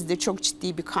içimizde çok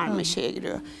ciddi bir karmaşaya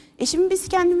giriyor. Şimdi biz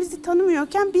kendimizi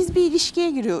tanımıyorken biz bir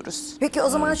ilişkiye giriyoruz. Peki o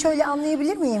zaman şöyle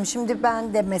anlayabilir miyim? Şimdi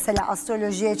ben de mesela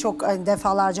astrolojiye çok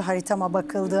defalarca haritama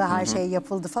bakıldı, her şey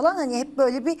yapıldı falan. Hani hep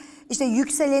böyle bir işte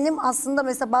yükselenim, aslında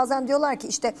mesela bazen diyorlar ki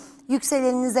işte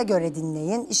yükseleninize göre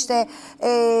dinleyin. İşte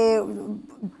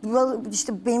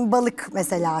işte benim balık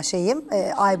mesela şeyim,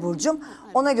 ay burcum,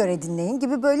 ona göre dinleyin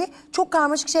gibi böyle çok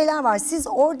karmaşık şeyler var. Siz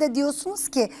orada diyorsunuz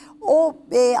ki o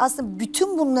aslında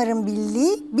bütün bunların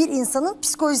birliği bir insanın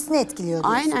psikolojisini etkiliyor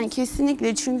diyorsunuz. Aynen,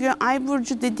 kesinlikle. Çünkü ay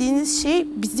burcu dediğiniz şey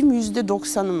bizim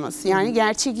 %90'ımız. Yani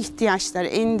gerçek ihtiyaçlar,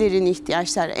 en derin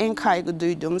ihtiyaçlar, en kaygı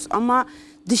duyduğumuz. Ama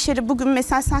dışarı bugün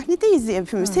mesela sahnedeyiz ya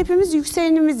hepimiz. Hepimiz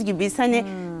yükselenimiz gibiyiz. Hani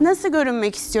nasıl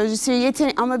görünmek istiyoruz?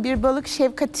 Ama bir balık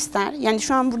şefkat ister. Yani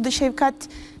şu an burada şefkat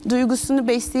duygusunu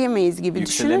besleyemeyiz gibi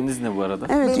düşünün. Yükseleniniz ne bu arada?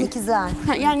 Evet. Benim ikizler.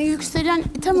 Yani yükselen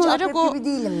tam hiç olarak akrep gibi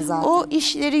değilim zaten. o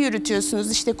işleri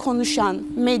yürütüyorsunuz. İşte konuşan,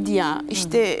 medya,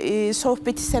 işte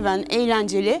sohbeti seven,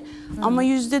 eğlenceli. Ama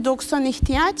 %90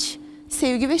 ihtiyaç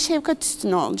sevgi ve şefkat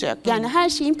üstüne olacak. Yani her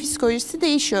şeyin psikolojisi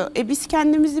değişiyor. Biz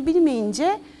kendimizi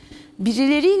bilmeyince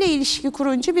birileriyle ilişki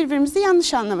kurunca birbirimizi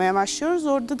yanlış anlamaya başlıyoruz.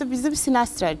 Orada da bizim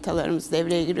sinastri haritalarımız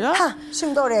devreye giriyor.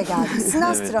 Şimdi oraya geldik.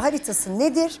 Sinastri haritası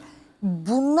nedir?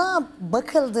 Buna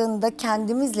bakıldığında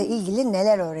kendimizle ilgili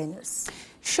neler öğreniriz?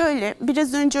 Şöyle,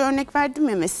 biraz önce örnek verdim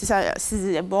ya mesela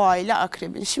size boğa ile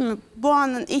akrebin. Şimdi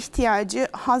boğanın ihtiyacı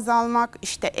haz almak,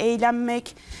 işte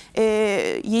eğlenmek,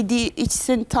 yediği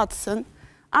içsin tatsın.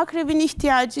 Akrebin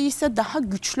ihtiyacı ise daha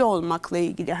güçlü olmakla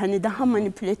ilgili, hani daha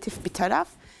manipülatif bir taraf.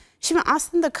 Şimdi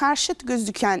aslında karşıt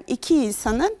gözüken iki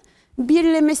insanın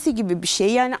birlemesi gibi bir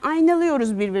şey. Yani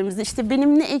aynalıyoruz birbirimizi. İşte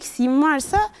benim ne eksiğim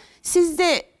varsa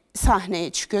sizde sahneye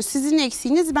çıkıyor. Sizin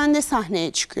eksiğiniz bende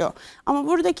sahneye çıkıyor. Ama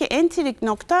buradaki en trik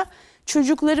nokta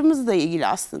çocuklarımızla ilgili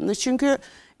aslında. Çünkü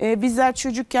bizler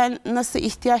çocukken nasıl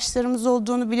ihtiyaçlarımız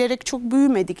olduğunu bilerek çok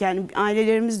büyümedik. Yani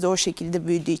ailelerimiz de o şekilde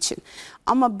büyüdüğü için.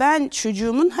 Ama ben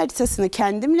çocuğumun haritasını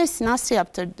kendimle sinastri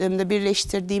yaptırdığımda,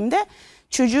 birleştirdiğimde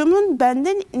çocuğumun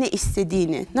benden ne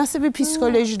istediğini, nasıl bir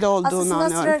psikolojide olduğunu anlıyorum. Aslında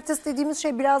sinastri haritası dediğimiz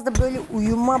şey biraz da böyle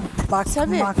uyuma bakmak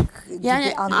gibi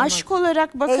yani anlamak. Aşk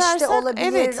olarak bakarsak, eş de olabilir,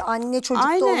 evet, anne çocuk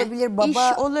aynen, da olabilir,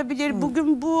 baba. İş olabilir.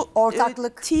 Bugün bu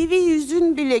ortaklık. TV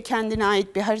yüzün bile kendine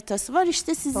ait bir haritası var.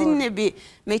 İşte sizinle bir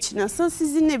meçi nasıl,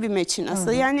 sizinle bir meçi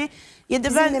nasıl. Yani ya da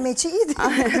bizimle meçi iyiydi.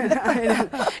 Aynen.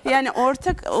 Yani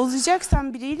ortak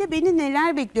olacaksam biriyle beni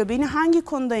neler bekliyor? Beni hangi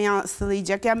konuda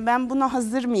yansılayacak? Yani ben buna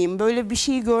hazır mıyım? Böyle bir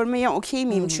şeyi görmeye okey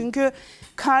miyim? Çünkü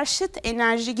karşıt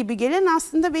enerji gibi gelen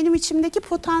aslında benim içimdeki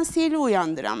potansiyeli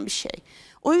uyandıran bir şey.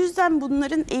 O yüzden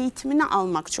bunların eğitimini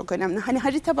almak çok önemli. Hani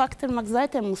harita baktırmak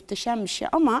zaten muhteşem bir şey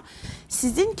ama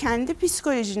sizin kendi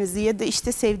psikolojinizi ya da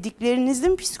işte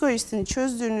sevdiklerinizin psikolojisini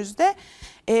çözdüğünüzde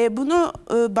bunu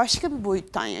başka bir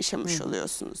boyuttan yaşamış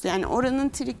oluyorsunuz. Yani oranın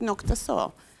trik noktası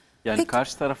o. Yani Peki,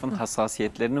 karşı tarafın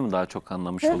hassasiyetlerini mi daha çok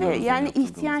anlamış tabii, oluyoruz? yani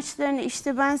ihtiyaçlarını,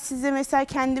 işte ben size mesela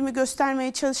kendimi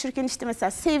göstermeye çalışırken işte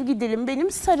mesela sevgi dilim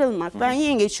benim sarılmak. Ben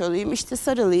yengeç olayım, işte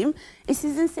sarılayım.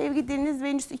 Sizin sevgi diliniz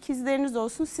Venüs ikizleriniz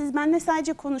olsun. Siz benimle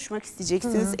sadece konuşmak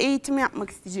isteyeceksiniz, eğitim yapmak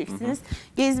isteyeceksiniz,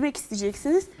 gezmek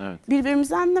isteyeceksiniz. Evet.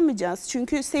 Birbirimizi anlamayacağız.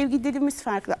 Çünkü sevgi dilimiz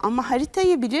farklı. Ama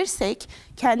haritayı bilirsek,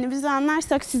 kendimizi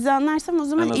anlarsak, sizi anlarsam o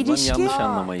zaman ilişki yanlış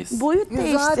anlamayız. boyut güzel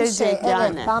bir şey. değiştirecek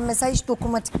yani. Evet, ben mesela hiç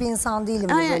dokunmatik bir insan değilim.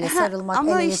 Aynen, Böyle sarılmak,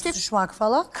 ama ele işte tutuşmak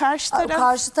falan.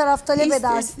 karşı taraf talep İşte-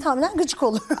 edersin, tamamen gıcık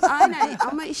olur. Aynen,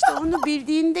 ama işte onu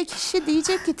bildiğinde kişi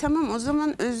diyecek ki tamam, o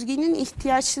zaman Özge'nin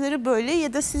ihtiyaçları böyle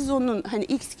ya da siz onun, hani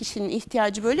X kişinin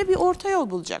ihtiyacı böyle, bir orta yol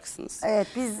bulacaksınız. Evet,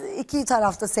 biz iki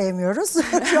tarafta sevmiyoruz.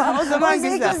 Şu an, O zaman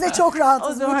yüzden güzel. ikimiz de çok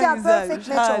rahatız. O zaman Mükemmel, güzelmiş, perfect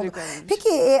match olduk. harikaymış.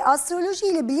 Peki astroloji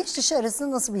ile bilinç dışı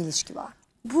arasında nasıl bir ilişki var?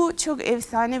 Bu çok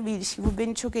efsane bir ilişki. Bu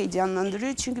beni çok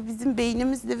heyecanlandırıyor. Çünkü bizim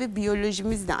beynimizle ve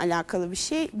biyolojimizle alakalı bir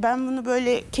şey. Ben bunu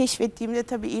böyle keşfettiğimde,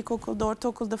 tabii ilkokulda,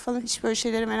 ortaokulda falan hiç böyle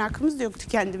şeylere merakımız da yoktu.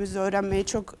 Kendimizi öğrenmeye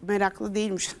çok meraklı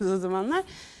değilmişiz o zamanlar.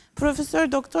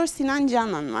 Profesör Doktor Sinan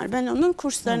Canan var. Ben onun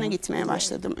kurslarına gitmeye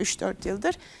başladım 3-4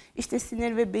 yıldır. İşte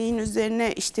sinir ve beyin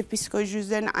üzerine, işte psikoloji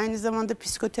üzerine, aynı zamanda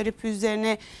psikoterapi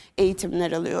üzerine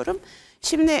eğitimler alıyorum.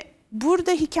 Şimdi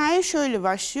burada hikaye şöyle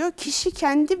başlıyor. Kişi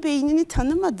kendi beynini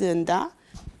tanımadığında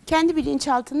kendi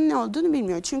bilinçaltının ne olduğunu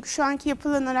bilmiyor. Çünkü şu anki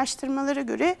yapılan araştırmalara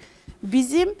göre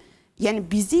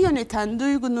bizi yöneten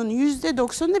duygunun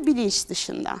 %90'ı bilinç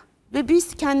dışında. Ve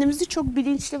biz kendimizi çok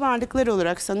bilinçli varlıklar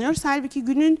olarak sanıyoruz. Halbuki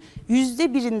günün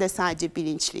 %1'inde sadece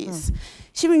bilinçliyiz.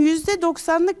 Şimdi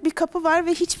 %90'lık bir kapı var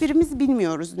ve hiçbirimiz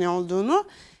bilmiyoruz ne olduğunu.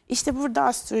 İşte burada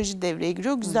astroloji devreye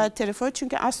giriyor. Güzel tarafı.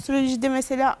 Çünkü astrolojide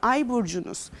mesela ay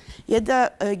burcunuz ya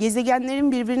da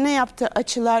gezegenlerin birbirine yaptığı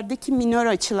açılardaki minor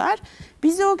açılar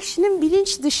bizi o kişinin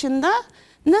bilinç dışında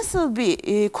nasıl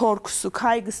bir korkusu,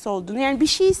 kaygısı olduğunu, yani bir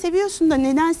şeyi seviyorsun da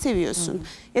neden seviyorsun?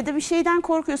 Ya da bir şeyden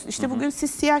korkuyorsun. İşte bugün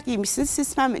siz siyah giymişsiniz,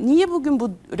 siz pembe. Niye bugün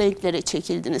bu renklere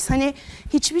çekildiniz? Hani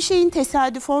hiçbir şeyin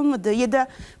tesadüf olmadığı ya da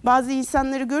bazı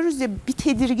insanları görürüz ya, bir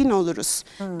tedirgin oluruz.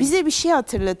 Bize bir şey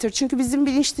hatırlatır. Çünkü bizim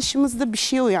bilinç dışımızda bir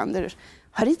şey uyandırır.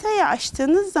 Haritayı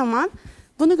açtığınız zaman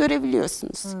bunu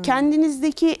görebiliyorsunuz.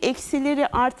 Kendinizdeki eksileri,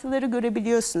 artıları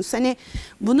görebiliyorsunuz. Hani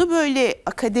bunu böyle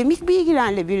akademik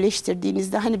bilgilerle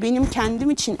birleştirdiğinizde, hani benim kendim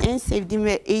için en sevdiğim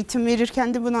ve eğitim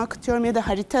verirken de bunu akıtıyorum ya da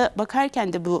harita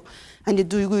bakarken de bu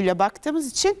hani duyguyla baktığımız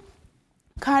için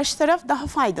karşı taraf daha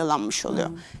faydalanmış oluyor.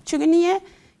 Çünkü niye?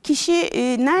 Kişi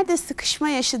nerede sıkışma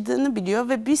yaşadığını biliyor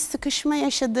ve biz sıkışma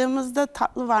yaşadığımızda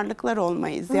tatlı varlıklar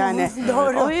olmayız. Yani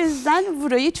Doğru. o yüzden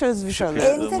burayı çözmüş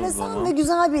oluyoruz. Enteresan ve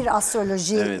güzel bir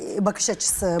astroloji bakış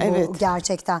açısı bu, Evet.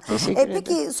 gerçekten.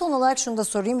 Peki son olarak şunu da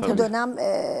sorayım. Bu dönem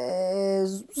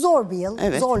zor bir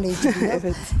yıl, zorlayıcı bir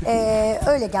yıl.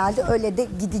 Öyle geldi, öyle de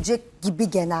gidecek gibi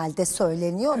genelde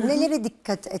söyleniyor. Nelere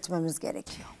dikkat etmemiz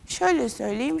gerekiyor? Şöyle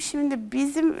söyleyeyim, şimdi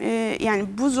bizim yani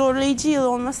bu zorlayıcı yıl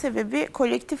olma sebebi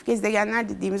kolektif gezegenler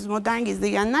dediğimiz modern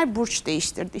gezegenler burç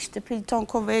değiştirdi. İşte Plüton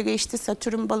Kova'ya geçti,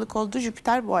 Satürn Balık oldu,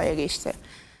 Jüpiter Boğa'ya geçti.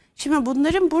 Şimdi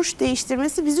bunların burç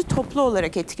değiştirmesi bizi toplu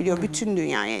olarak etkiliyor. Bütün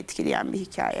dünyayı etkileyen bir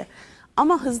hikaye.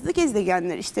 Ama hızlı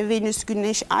gezegenler işte Venüs,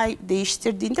 Güneş, Ay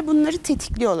değiştirdiğinde bunları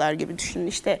tetikliyorlar gibi düşünün.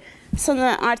 İşte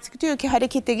sana artık diyor ki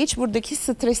harekete geç, buradaki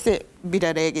stresi bir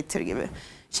araya getir gibi.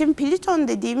 Şimdi Plüton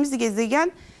dediğimiz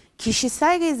gezegen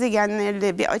kişisel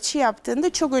gezegenlerle bir açı yaptığında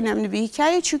çok önemli bir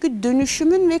hikaye. Çünkü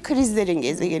dönüşümün ve krizlerin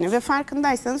gezegeni ve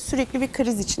farkındaysanız sürekli bir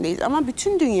kriz içindeyiz. Ama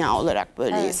bütün dünya olarak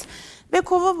böyleyiz. Evet. Ve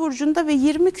Kova burcunda ve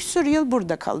 20 küsur yıl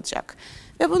burada kalacak.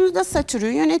 Ve bunu da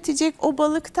Satürn yönetecek o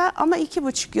balıkta ama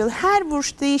 2,5 yıl. Her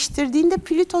burç değiştirdiğinde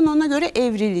Plüton ona göre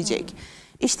evrilecek.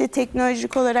 İşte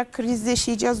teknolojik olarak kriz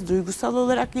yaşayacağız, duygusal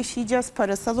olarak yaşayacağız,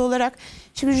 parasal olarak.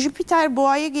 Şimdi Jüpiter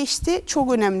Boğa'ya geçti,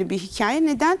 çok önemli bir hikaye.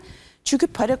 Neden? Çünkü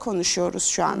para konuşuyoruz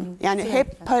şu an. Yani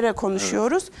hep para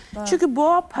konuşuyoruz. Evet. Çünkü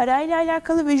Boğa parayla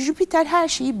alakalı ve Jüpiter her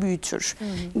şeyi büyütür,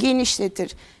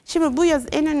 genişletir. Şimdi bu yaz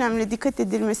en önemli dikkat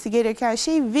edilmesi gereken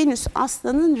şey Venüs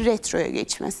Aslan'ın retroya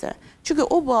geçmesi. Çünkü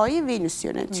o Boğa'yı Venüs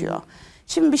yönetiyor.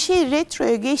 Şimdi bir şey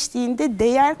retroya geçtiğinde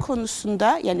değer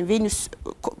konusunda, yani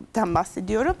Venüs'ten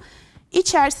bahsediyorum,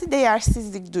 içerisi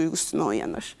değersizlik duygusuna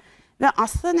uyanır. Ve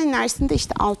aslan enerjisinde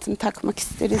işte altın takmak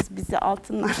isteriz, bizi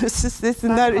altınlarla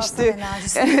süslesinler, işte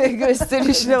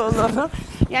gösterişli olalım.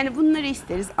 Yani bunları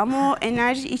isteriz ama o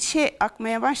enerji içe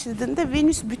akmaya başladığında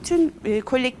Venüs bütün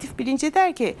kolektif bilince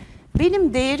der ki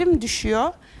benim değerim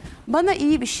düşüyor, bana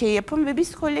iyi bir şey yapın ve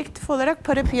biz kolektif olarak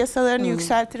para piyasalarını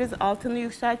yükseltiriz, altını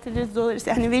yükseltiriz, doları,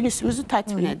 yani Venüs'ümüzü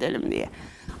tatmin edelim diye.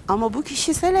 Ama bu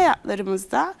kişisel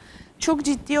hayatlarımızda çok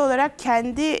ciddi olarak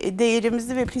kendi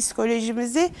değerimizi ve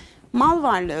psikolojimizi mal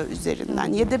varlığı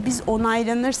üzerinden ya da biz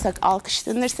onaylanırsak,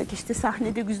 alkışlanırsak, işte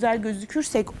sahnede güzel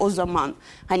gözükürsek o zaman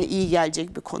hani iyi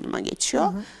gelecek bir konuma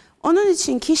geçiyor. Onun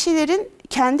için kişilerin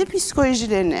kendi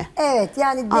psikolojilerini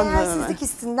yani değersizlik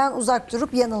hissinden uzak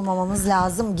durup yanılmamamız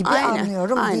lazım gibi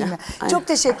anlıyorum değil mi? Aynen. Çok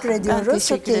teşekkür ediyoruz.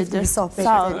 Çok keyifli bir sohbet.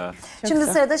 Sağ olun. Şimdi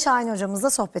sırada Şahin hocamızla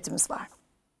sohbetimiz var.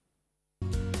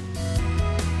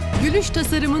 Gülüş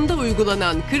tasarımında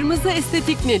uygulanan kırmızı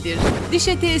estetik nedir? Diş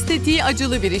eti estetiği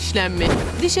acılı bir işlem mi?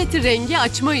 Diş eti rengi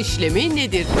açma işlemi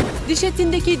nedir? Diş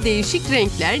etindeki değişik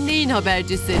renkler neyin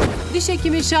habercisi? Diş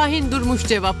hekimi Şahin Durmuş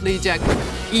cevaplayacak.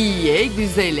 İyiye,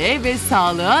 güzele ve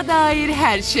sağlığa dair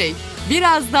her şey.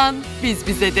 Birazdan Biz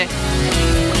Bize'de.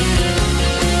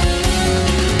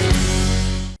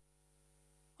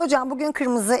 Hocam bugün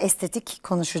kırmızı estetik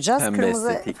konuşacağız.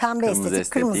 Pembe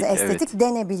estetik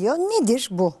denebiliyor. Nedir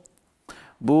bu?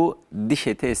 Bu diş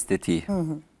eti estetiği.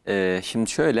 Şimdi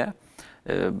şöyle,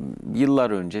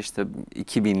 yıllar önce işte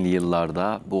 2000'li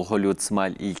yıllarda bu Hollywood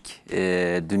Smile ilk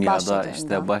dünyada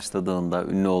işte başladığında,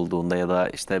 ünlü olduğunda ya da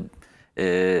işte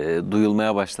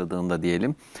duyulmaya başladığında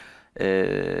diyelim.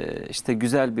 İşte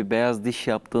güzel bir beyaz diş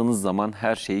yaptığınız zaman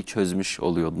her şeyi çözmüş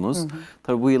oluyordunuz.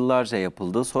 Tabii bu yıllarca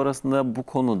yapıldı. Sonrasında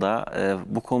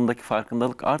bu konudaki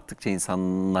farkındalık arttıkça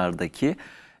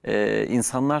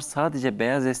insanlar sadece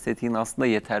beyaz estetiğin aslında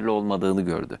yeterli olmadığını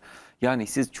gördü. Yani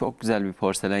siz çok güzel bir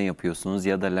porselen yapıyorsunuz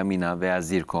ya da lamina veya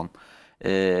zirkon.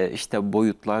 İşte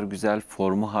boyutlar güzel,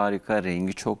 formu harika,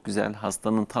 rengi çok güzel,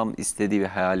 hastanın tam istediği ve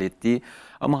hayal ettiği.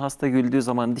 Ama hasta güldüğü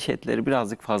zaman diş etleri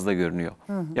birazcık fazla görünüyor.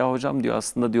 Ya hocam diyor,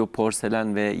 aslında diyor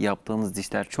porselen ve yaptığınız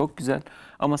dişler çok güzel.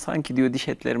 Ama sanki diyor diş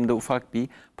etlerimde ufak bir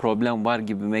problem var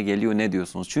gibime geliyor, ne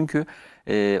diyorsunuz? Çünkü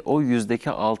o yüzdeki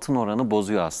altın oranı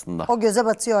bozuyor aslında. O göze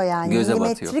batıyor yani. Göze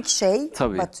milimetrik şey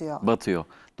Tabii, batıyor.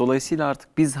 Dolayısıyla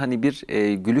artık biz hani bir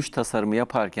gülüş tasarımı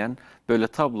yaparken böyle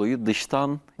tabloyu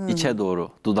dıştan içe doğru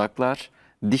dudaklar,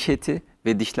 diş eti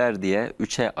ve dişler diye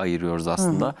 3'e ayırıyoruz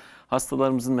aslında.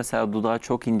 Hastalarımızın mesela dudağı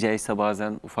çok inceyse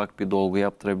bazen ufak bir dolgu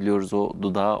yaptırabiliyoruz o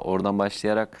dudağa, oradan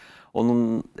başlayarak.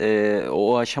 Onun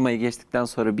o aşamayı geçtikten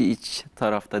sonra bir iç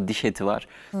tarafta diş eti var.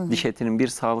 Diş etinin bir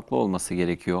sağlıklı olması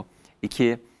gerekiyor.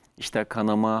 2 işte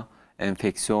kanama,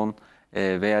 enfeksiyon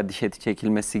veya diş eti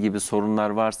çekilmesi gibi sorunlar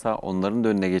varsa onların da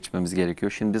önüne geçmemiz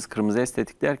gerekiyor. Şimdi biz kırmızı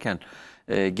estetik derken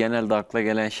genelde akla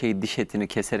gelen şey diş etini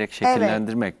keserek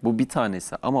şekillendirmek. Evet. Bu bir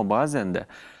tanesi ama bazen de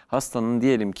hastanın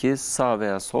diyelim ki sağ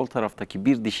veya sol taraftaki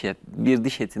bir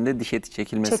diş etinde diş eti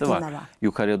çekilmesi var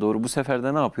yukarıya doğru. Bu sefer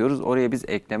de ne yapıyoruz? Oraya biz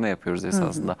ekleme yapıyoruz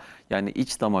esasında. Yani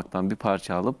iç damaktan bir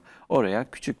parça alıp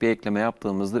oraya küçük bir ekleme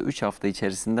yaptığımızda 3 hafta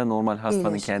içerisinde normal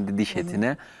hastanın kendi diş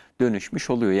etine dönüşmüş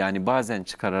oluyor. Yani bazen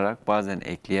çıkararak, bazen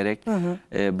ekleyerek,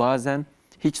 bazen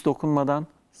hiç dokunmadan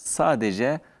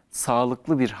sadece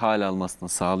sağlıklı bir hal almasını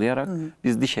sağlayarak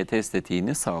biz diş eti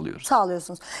estetiğini sağlıyoruz.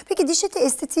 Sağlıyorsunuz. Peki diş eti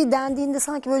estetiği dendiğinde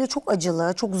sanki böyle çok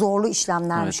acılı, çok zorlu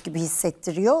işlemlermiş Evet. gibi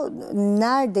hissettiriyor.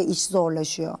 Nerede iş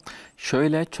zorlaşıyor?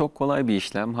 Şöyle, çok kolay bir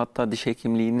işlem. Hatta diş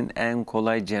hekimliğinin en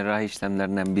kolay cerrahi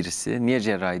işlemlerinden birisi. Niye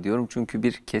cerrahi diyorum? Çünkü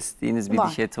bir kestiğiniz bir Var.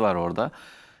 diş eti var orada.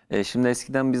 Şimdi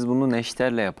eskiden biz bunu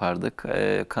neşterle yapardık.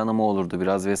 Kanama olurdu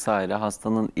biraz vesaire.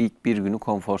 Hastanın ilk bir günü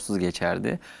konforsuz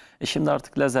geçerdi. Şimdi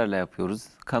artık lazerle yapıyoruz.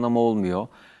 Kanama olmuyor.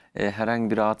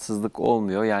 Herhangi bir rahatsızlık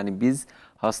olmuyor. Yani biz,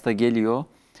 hasta geliyor,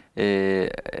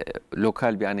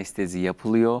 lokal bir anestezi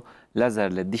yapılıyor.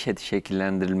 Lazerle diş eti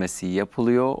şekillendirilmesi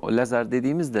yapılıyor. O lazer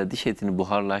dediğimizde diş etini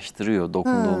buharlaştırıyor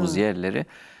dokunduğumuz yerleri.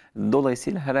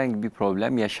 Dolayısıyla herhangi bir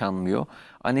problem yaşanmıyor.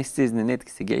 Anestezinin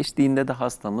etkisi geçtiğinde de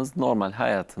hastamız normal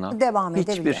hayatına Devam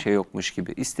hiçbir edebiliyor. şey yokmuş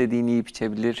gibi istediğini yiyip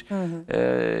içebilir.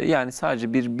 Yani sadece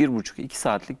 1,5-2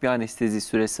 saatlik bir anestezi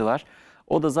süresi var.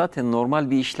 O da zaten normal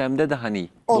bir işlemde de hani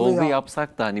Oluyor. dolgu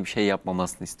yapsak da hani bir şey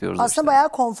yapmamasını istiyoruz. o Aslında işlemin. bayağı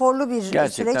konforlu bir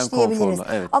Gerçekten süreç diyebiliriz.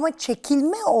 konforlu, evet. Ama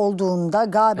çekilme olduğunda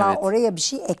galiba Evet. oraya bir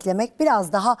şey eklemek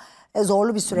biraz daha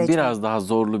zorlu bir süreç. Biraz daha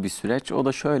zorlu bir süreç. O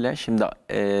da şöyle, şimdi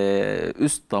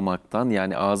üst damaktan,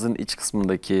 yani ağzın iç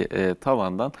kısmındaki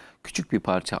tavandan küçük bir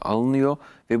parça alınıyor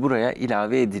ve buraya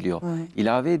ilave ediliyor.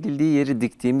 İlave edildiği yeri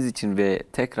diktiğimiz için ve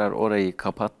tekrar orayı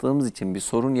kapattığımız için bir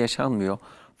sorun yaşanmıyor.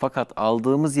 Fakat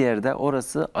aldığımız yerde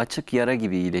orası açık yara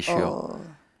gibi iyileşiyor.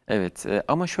 Evet,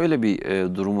 ama şöyle bir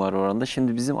durum var oranda.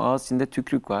 Şimdi bizim ağız içinde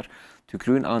tükrük var.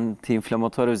 Tükrüğün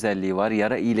antiinflamatuar özelliği var.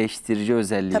 Yara iyileştirici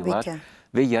özelliği Tabii var. ki.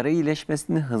 Ve yara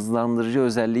iyileşmesini hızlandırıcı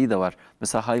özelliği de var.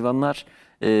 Mesela hayvanlar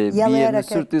bir Yalayarak, yerini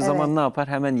sürttüğü evet. zaman ne yapar?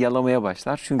 Hemen yalamaya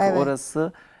başlar. Çünkü Evet.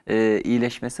 orası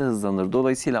iyileşmesi hızlanır.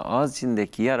 Dolayısıyla ağız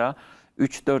içindeki yara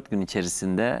 3-4 gün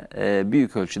içerisinde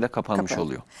büyük ölçüde kapanmış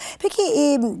oluyor. Peki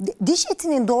diş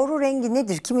etinin doğru rengi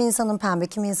nedir? Kimi insanın pembe,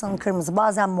 kimi insanın kırmızı,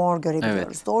 bazen mor görebiliyoruz.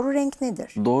 Evet. Doğru renk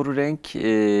nedir? Doğru renk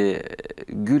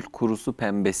gül kurusu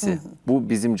pembesi. Bu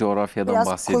bizim coğrafyadan Biraz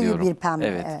bahsediyorum. koyu bir pembe,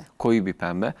 Evet, evet. koyu bir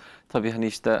pembe. Tabii hani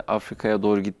işte Afrika'ya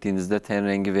doğru gittiğinizde ten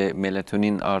rengi ve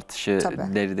melatonin artışı Tabii.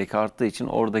 derideki arttığı için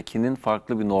oradakinin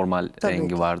farklı bir normal Tabii rengi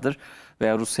ki. vardır.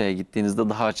 Veya Rusya'ya gittiğinizde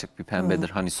daha açık bir pembedir.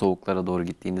 Hani soğuklara doğru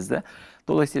gittiğinizde.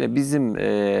 Dolayısıyla bizim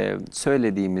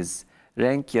söylediğimiz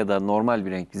renk ya da normal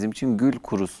bir renk bizim için gül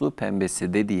kurusu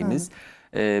pembesi dediğimiz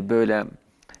böyle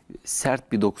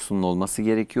sert bir dokusunun olması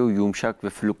gerekiyor. Yumuşak ve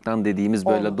fluktan dediğimiz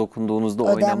böyle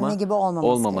dokunduğunuzda Ödemli gibi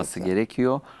olmaması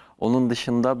gerekiyor. Onun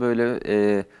dışında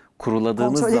böyle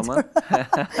kuruladığımız Kontrol zaman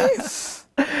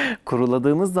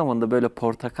kuruladığımız zaman da böyle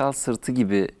portakal sırtı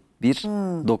gibi bir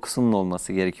dokusunun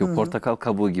olması gerekiyor. Portakal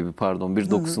kabuğu gibi, pardon, bir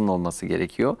dokusunun olması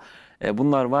gerekiyor.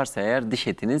 Bunlar varsa eğer diş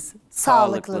etiniz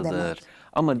Sağlıklı sağlıklıdır. demek.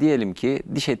 Ama diyelim ki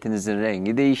diş etinizin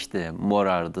rengi değişti,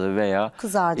 morardı veya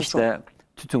Kızardı işte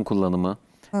tütün kullanımı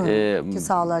ki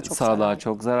sağlığa çok zararlı.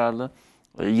 çok zararlı.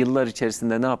 Yıllar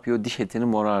içerisinde ne yapıyor? Diş etini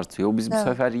morartıyor. Biz bu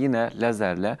sefer yine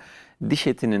lazerle diş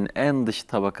etinin en dış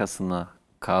tabakasını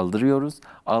kaldırıyoruz.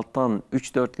 Alttan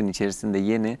 3-4 gün içerisinde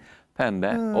yeni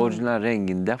pembe, orijinal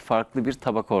renginde farklı bir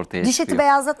tabaka ortaya Diş çıkıyor. eti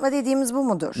beyazlatma dediğimiz bu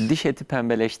mudur? Diş eti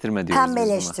pembeleştirme diyoruz biz buna.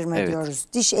 Pembeleştirme Evet. diyoruz.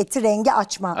 Diş eti rengi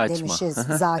açma. Demişiz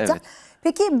zaten. Evet.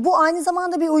 Peki bu aynı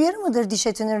zamanda bir uyarı mıdır diş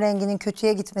etinin renginin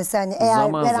kötüye gitmesi? Hani eğer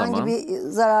Zaman herhangi zaman bir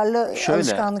zararlı şöyle,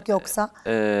 alışkanlık yoksa?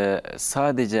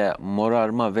 Sadece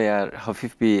morarma veya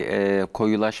hafif bir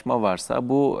koyulaşma varsa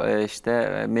bu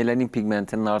işte melanin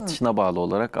pigmentinin artışına bağlı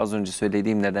olarak az önce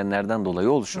söylediğim nedenlerden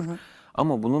dolayı oluşur.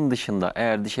 Ama bunun dışında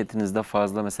eğer diş etinizde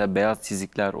fazla mesela beyaz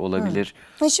çizikler olabilir.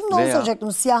 Şimdi onu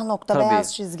soracaktım. Siyah nokta, Tabii,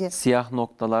 beyaz çizgi. siyah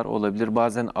noktalar olabilir.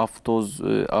 Bazen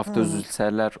aftoz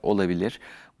ülserler olabilir.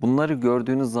 Bunları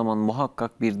gördüğünüz zaman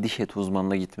muhakkak bir diş eti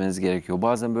uzmanına gitmeniz gerekiyor.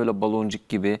 Bazen böyle baloncuk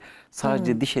gibi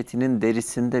sadece diş etinin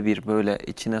derisinde bir böyle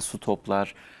içine su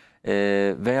toplar.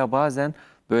 Veya bazen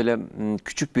böyle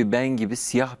küçük bir ben gibi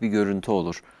siyah bir görüntü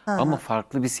olur. Ama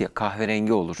farklı bir siyah,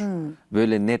 kahverengi olur.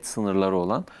 Böyle net sınırları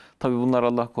olan. Tabii bunlar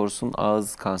Allah korusun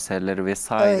ağız kanserleri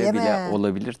vesaire Öyle bile mi?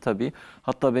 olabilir tabii.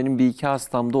 Hatta benim bir iki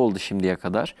hastamda oldu şimdiye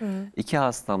kadar. İki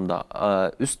hastamda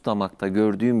üst damakta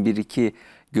gördüğüm bir iki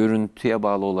görüntüye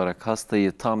bağlı olarak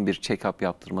hastayı tam bir check-up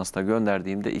yaptırmasına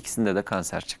gönderdiğimde ikisinde de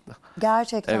kanser çıktı.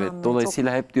 Gerçekten Evet, mi?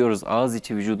 dolayısıyla hep diyoruz ağız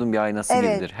içi vücudun bir aynası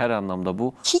Evet. gibidir. Her anlamda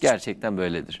bu Hiç gerçekten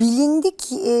böyledir.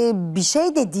 Bilindik bir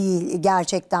şey de değil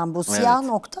gerçekten bu. Siyah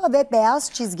Evet. nokta ve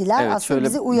beyaz çizgiler Evet, aslında şöyle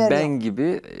bizi uyarıyor. ben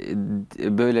gibi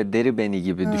böyle deri beni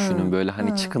gibi düşünün, böyle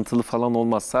hani çıkıntılı falan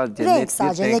olmaz, sadece Renk, net bir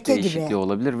sadece renk leke gibi. değişikliği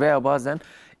olabilir veya bazen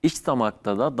iç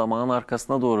damakta da damağın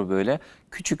arkasına doğru böyle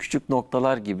küçük küçük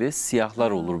noktalar gibi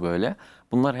siyahlar olur böyle.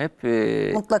 Bunlar hep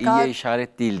Mutlaka- iyiye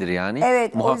işaret değildir yani.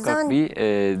 Evet, o Muhakkak yüzden-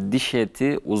 bir diş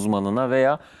eti uzmanına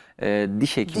veya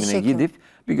diş hekimine gidip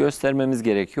bir göstermemiz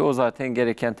gerekiyor. O zaten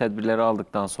gereken tedbirleri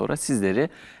aldıktan sonra sizleri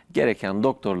gereken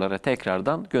doktorlara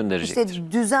tekrardan gönderecektir.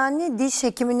 İşte düzenli diş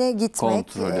hekimine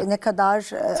gitmek ne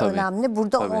kadar önemli.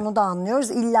 Burada onu da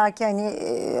anlıyoruz. İlla ki hani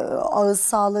ağız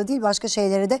sağlığı değil başka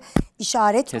şeylere de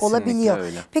işaret Kesinlikle olabiliyor.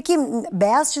 öyle. Peki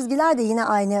beyaz çizgiler de yine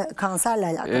aynı kanserle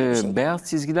alakalı bir şey. Beyaz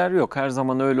çizgiler yok. Her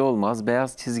zaman öyle olmaz.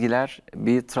 Beyaz çizgiler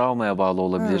bir travmaya bağlı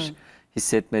olabilir.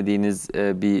 Hissetmediğiniz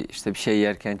bir şey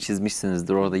yerken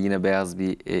çizmişsinizdir. Orada yine beyaz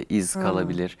bir iz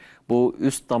kalabilir. Bu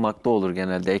üst damakta olur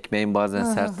genelde. Ekmeğin bazen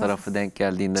sert tarafı denk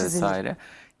geldiğinde vesaire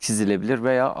çizilebilir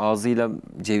veya ağzıyla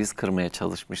ceviz kırmaya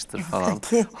çalışmıştır falan.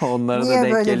 Onlara da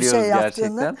denk geliyoruz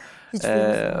gerçekten.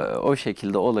 O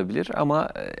şekilde olabilir ama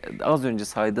az önce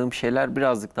saydığım şeyler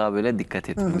birazcık daha böyle dikkat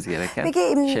etmemiz gereken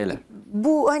şeyler.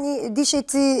 Bu hani diş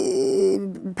eti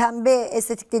pembe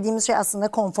estetik dediğimiz şey aslında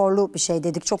konforlu bir şey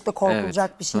dedik. Çok da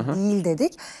korkulacak bir şey değil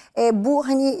dedik. Bu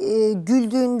hani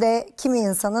güldüğünde kimi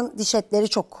insanın diş etleri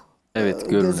çok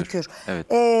gözükür.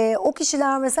 O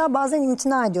kişiler mesela bazen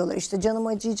imtina ediyorlar. İşte canım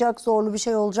acıyacak, zorlu bir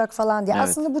şey olacak falan diye.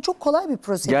 Aslında bu çok kolay bir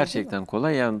prosedür. Gerçekten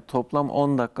kolay. Yani toplam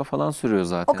 10 dakika falan sürüyor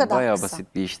zaten. O kadar bayağı kısa.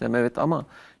 basit bir işlem. Evet ama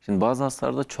şimdi bazı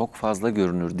hastalarda çok fazla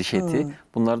görünür diş eti.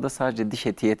 Bunlarda sadece diş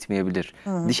eti yetmeyebilir.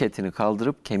 Diş etini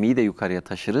kaldırıp kemiği de yukarıya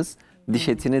taşırız. Diş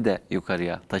etini de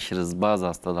yukarıya taşırız bazı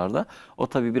hastalarda. O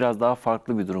tabii biraz daha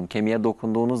farklı bir durum. Kemiğe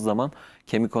dokunduğunuz zaman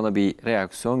kemik ona bir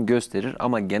reaksiyon gösterir.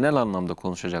 Ama genel anlamda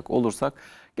konuşacak olursak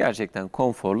gerçekten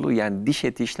konforlu. Yani diş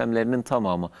eti işlemlerinin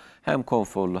tamamı hem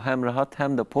konforlu hem rahat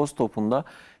hem de post-op'unda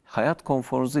hayat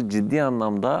konforunuzu ciddi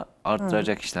anlamda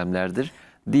arttıracak işlemlerdir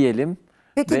diyelim.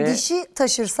 Peki dişi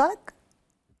taşırsak?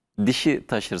 Dişi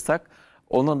taşırsak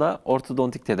ona da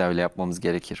ortodontik tedaviyle yapmamız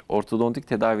gerekir. Ortodontik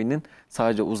tedavinin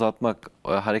sadece uzatmak,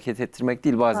 hareket ettirmek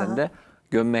değil bazen de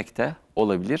gömmek de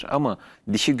olabilir. Ama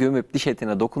dişi gömüp diş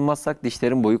etine dokunmazsak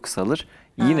dişlerin boyu kısalır.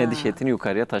 Yine diş etini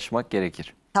yukarıya taşımak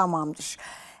gerekir. Tamamdır.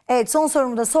 Evet, son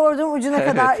sorumu da sordum. Ucuna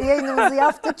kadar yayınımızı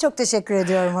yaptık. Çok teşekkür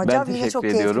ediyorum hocam. Ben Yine çok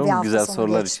teşekkür ediyorum. Bir hafta Güzel sonu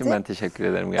sorular geçti. için ben teşekkür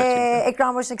ederim gerçekten.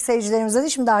 Ekran başındaki seyircilerimize de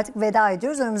şimdi artık veda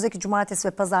ediyoruz. Önümüzdeki cumartesi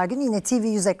ve pazar günü yine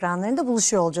TV100 ekranlarında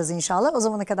buluşuyor olacağız inşallah. O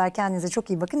zamana kadar kendinize çok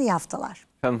iyi bakın. İyi haftalar.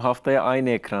 Efendim haftaya aynı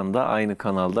ekranda, aynı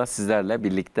kanalda sizlerle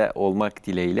birlikte olmak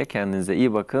dileğiyle kendinize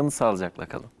iyi bakın. Sağlıcakla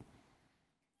kalın.